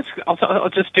 I'll just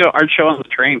do an art show on the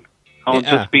train. I'll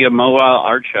just be a mobile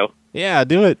art show. Yeah,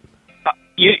 do it.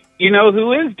 You know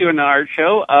who is doing an art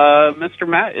show? Mr.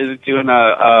 Matt is doing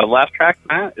a Laugh Track.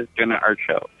 Matt is doing an art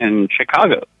show in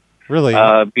Chicago. Really?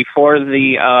 Before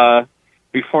the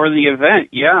event,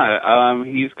 yeah.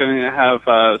 He's going to have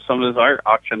some of his art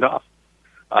auctioned off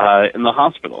in the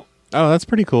hospital. Oh, that's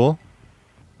pretty cool.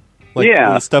 Like,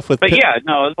 yeah, stuff with. But yeah,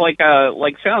 no, it's like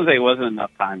San Jose wasn't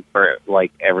enough time for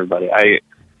like everybody. It's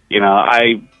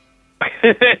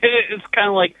kind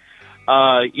of like.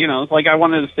 It's like I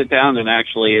wanted to sit down and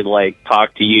actually like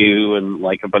talk to you and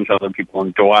like a bunch of other people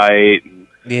and Dwight and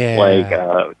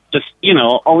just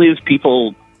all these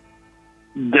people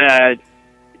that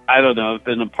I don't know have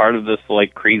been a part of this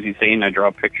like crazy thing I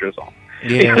draw pictures on.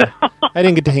 Yeah, I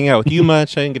didn't get to hang out with you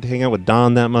much. I didn't get to hang out with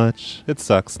Don that much. It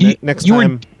sucks. Next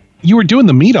time, you were doing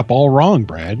the meetup all wrong,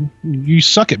 Brad. You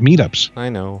suck at meetups. I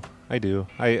know. I do.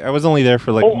 I was only there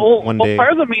for like 1 day.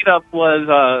 Part of the meetup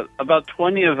was about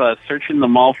 20 of us searching the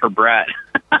mall for Brad.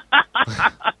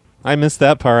 I missed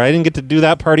that part. I didn't get to do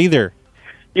that part either.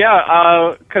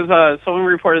 Yeah, because someone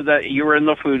reported that you were in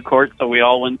the food court, so we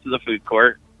all went to the food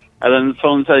court. And then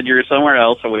someone said you were somewhere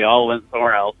else, so we all went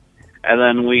somewhere else. And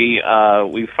then we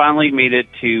finally made it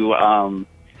to I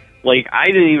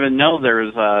didn't even know there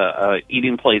was a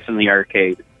eating place in the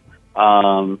arcade.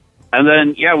 And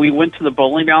then, we went to the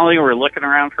bowling alley. We were looking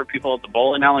around for people at the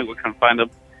bowling alley. We couldn't find them.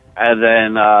 And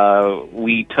then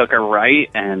we took a right,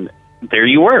 and there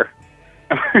you were.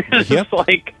 It was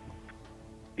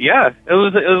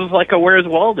like a Where's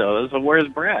Waldo? It was a Where's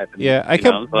Brad? Yeah, I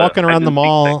kept walking around the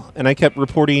mall, and I kept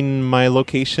reporting my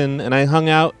location, and I hung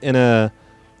out in a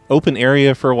open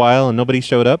area for a while, and nobody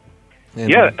showed up. And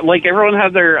like everyone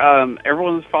had their,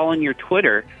 everyone's following your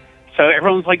Twitter. So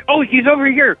everyone's like, "Oh, he's over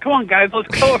here! Come on, guys,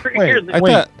 let's go over here." I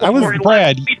was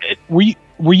Brad. Were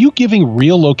were you giving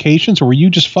real locations or were you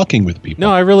just fucking with people?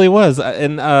 No, I really was.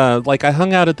 And like I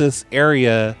hung out at this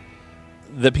area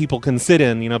that people can sit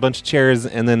in, you know, a bunch of chairs,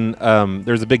 and then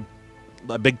there's a big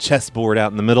chessboard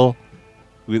out in the middle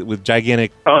with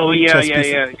gigantic. Oh yeah, chess yeah,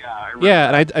 pieces. yeah. I remember Yeah,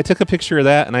 and I took a picture of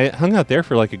that, and I hung out there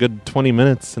for like a good 20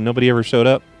 minutes, and nobody ever showed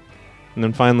up. And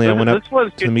then finally, I went up This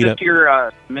was to the meetup. just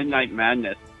your Midnight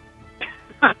Madness.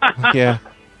 Yeah.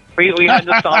 We had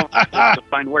to solve riddles to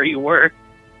find where you were.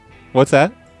 What's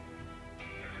that?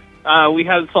 We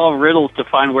had to solve riddles to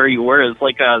find where you were. It's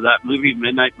like that movie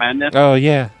Midnight Madness. Oh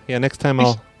yeah. Next time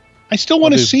I still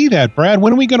want to see that, Brad.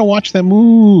 When are we going to watch that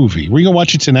movie? We're going to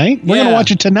watch it tonight? We're going to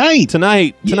watch it tonight.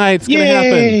 Tonight's going to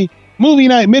happen. Movie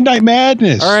night, Midnight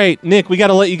Madness. All right, Nick, we got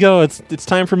to let you go. It's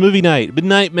time for movie night,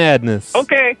 Midnight Madness.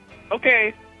 Okay.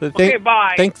 Okay,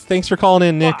 bye. Thanks for calling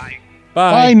in, Nick. Bye.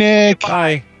 Bye, Nick.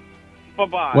 Bye.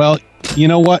 Bye-bye. Well, you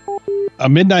know what? A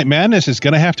Midnight Madness is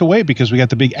going to have to wait because we got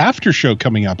the big after show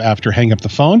coming up after Hang Up the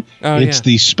Phone. Oh, it's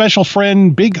the special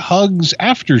friend Big Hugs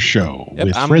after show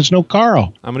with Fresno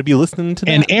Carl. I'm going to be listening to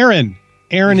that. And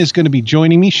Erin is going to be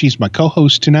joining me. She's my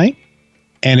co-host tonight.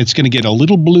 And it's going to get a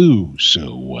little blue.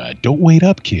 So don't wait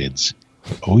up, kids.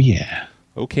 Oh, yeah.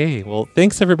 Okay. Well,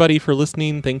 thanks, everybody, for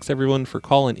listening. Thanks, everyone, for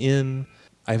calling in.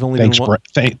 I've only thanks,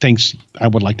 been thanks. I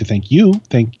would like to thank you.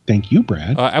 Thank you,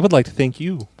 Brad. I would like to thank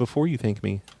you before you thank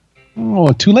me.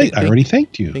 Oh, too late. I already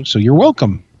thanked you. So you're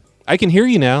welcome. I can hear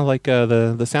you now. Like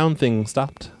the sound thing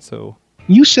stopped. So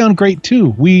you sound great too.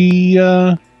 We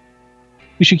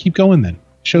should keep going then.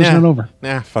 Show's not over.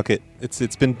 Nah, fuck it.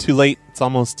 It's been too late. It's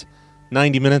almost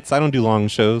 90 minutes. I don't do long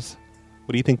shows.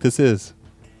 What do you think this is?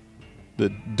 The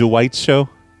Dwight show?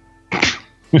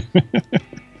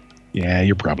 Yeah,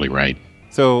 you're probably right.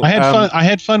 So I had fun. I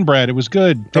had fun, Brad. It was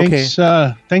good. Thanks.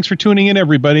 Thanks for tuning in,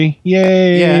 everybody.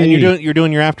 Yay! Yeah, and you're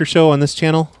doing your after show on this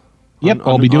channel. Yep,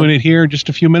 I'll be doing it here in just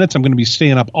a few minutes. I'm going to be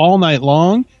staying up all night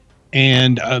long,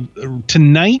 and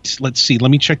tonight, let's see.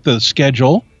 Let me check the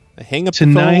schedule. Hang Up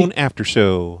the Phone after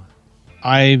show.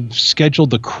 I've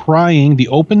scheduled the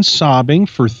open sobbing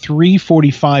for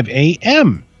 3:45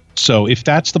 a.m. So if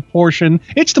that's the portion,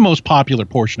 it's the most popular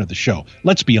portion of the show.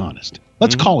 Let's be honest.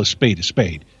 Let's call a spade a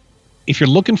spade. If you're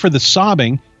looking for the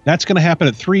sobbing, that's going to happen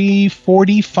at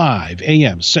 3:45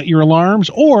 a.m. Set your alarms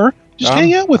or just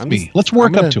hang out with me. Let's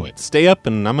work up to it. Stay up,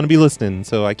 and I'm going to be listening,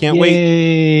 so I can't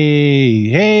wait.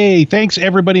 Hey, thanks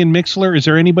everybody in Mixler. Is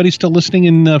there anybody still listening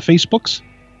in Facebooks?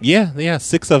 Yeah,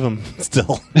 6 of them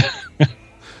still.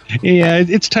 Yeah,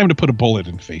 it's time to put a bullet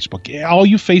in Facebook. All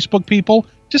you Facebook people,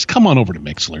 just come on over to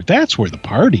Mixler. That's where the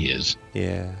party is.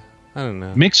 Yeah. I don't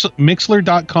know.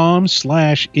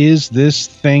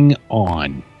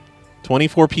 Mixler.com/isthisthingOn.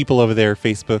 24 people over there,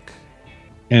 Facebook.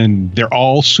 And they're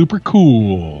all super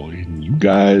cool. And you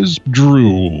guys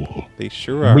drool. They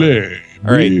sure are. Bleh,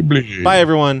 all right. bleh, bleh. Bye,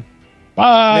 everyone.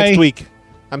 Bye. Next week.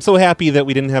 I'm so happy that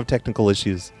we didn't have technical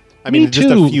issues. I mean, just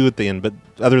a few at the end, but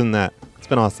other than that, it's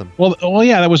been awesome. Well,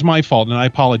 yeah, that was my fault, and I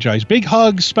apologize. Big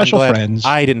hugs, special friends.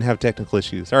 I didn't have technical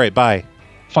issues. All right, bye.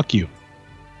 Fuck you.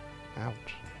 Ouch.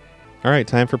 All right,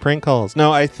 time for prank calls.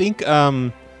 No, I think,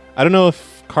 I don't know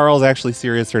if Carl's actually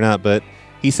serious or not, but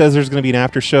he says there's going to be an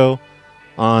after show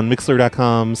on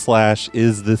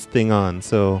mixler.com/isthisthingOn.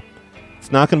 So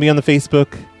it's not going to be on the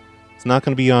Facebook. It's not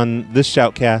going to be on this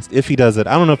Shoutcast if he does it.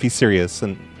 I don't know if he's serious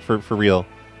and for real.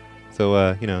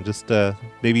 So, just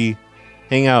maybe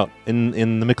hang out in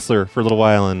the Mixler for a little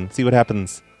while and see what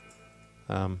happens.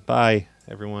 Bye,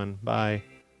 everyone. Bye.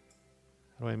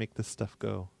 How do I make this stuff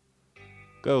go?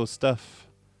 Go, stuff.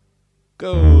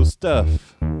 Go,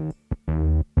 stuff. So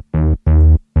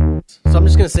I'm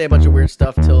just going to say a bunch of weird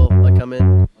stuff till I come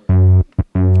in.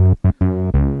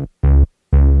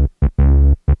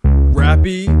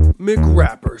 Rappy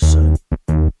McRapperson.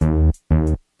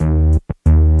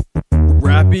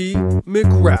 Rappy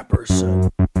McRapperson.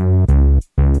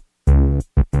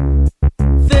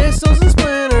 Thistles and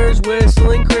splinters,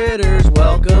 whistling critters,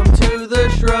 welcome to the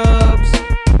shrubs.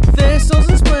 Thistles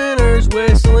and splinters,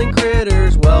 whistling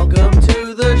critters, welcome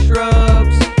to the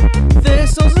shrubs.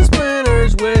 Thistles and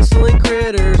splinters, whistling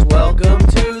critters, welcome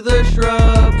to the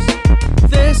shrubs.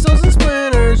 Thistles and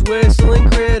splinters, whistling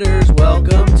critters,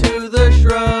 welcome to the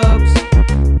shrubs.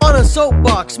 On a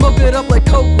soapbox, smoke it up like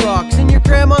Coke rocks in your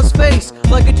grandma's face,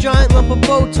 like a giant lump of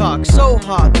Botox. So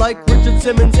hot, like Richard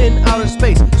Simmons in outer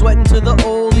space. Sweating to the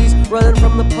oldies, running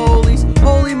from the police.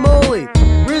 Holy moly,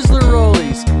 Rizzler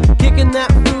rollies, kicking that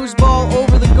foosball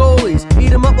over the goalies.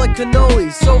 Eat 'em up like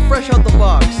cannolis, so fresh out the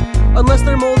box. Unless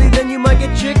they're moldy, then you might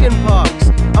get chicken pox.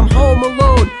 I'm home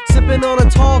alone, sipping on a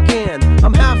tall can.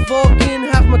 I'm half Vulcan,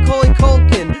 half Macaulay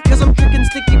Culkin, cause I'm tricking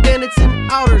sticky bandits in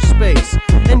outer space.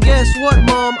 And guess Guess what,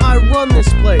 Mom? I run this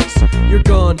place. You're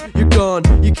gone,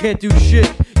 you can't do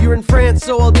shit. You're in France,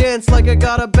 so I'll dance like I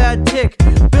got a bad tick.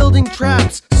 Building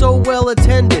traps, so well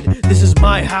attended. This is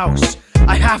my house,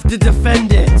 I have to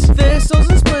defend it. Thistles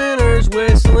and splinters,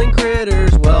 whistling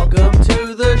critters, welcome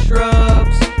to the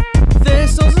shrubs.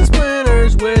 Thistles and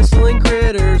splinters, whistling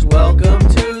critters, welcome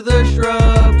to the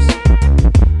shrubs.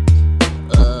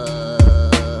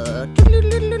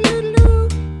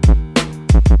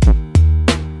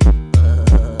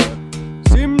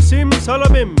 Sim sim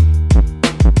salabim.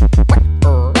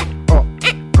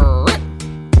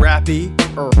 Rappy.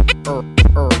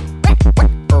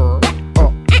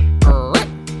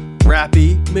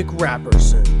 Rappy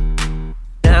McRapperson.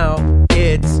 Now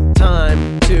it's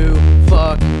time to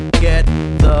get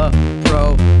the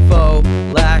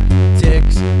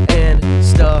prophylactics and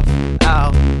stuff.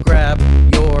 I'll grab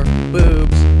your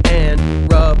boobs and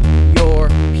rub your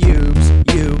pubes.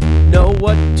 You know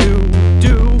what to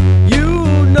do. You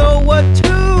know what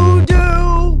to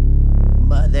do.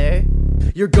 Mother.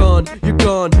 You're gone,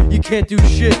 you can't do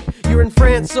shit. You're in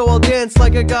France, so I'll dance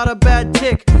like I got a bad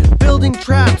tick. Building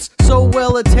traps, so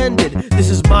well attended. This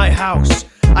is my house,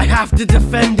 I have to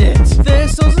defend it.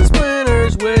 Thistles and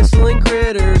splinters, whistling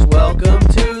critters, welcome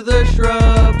to the shrub.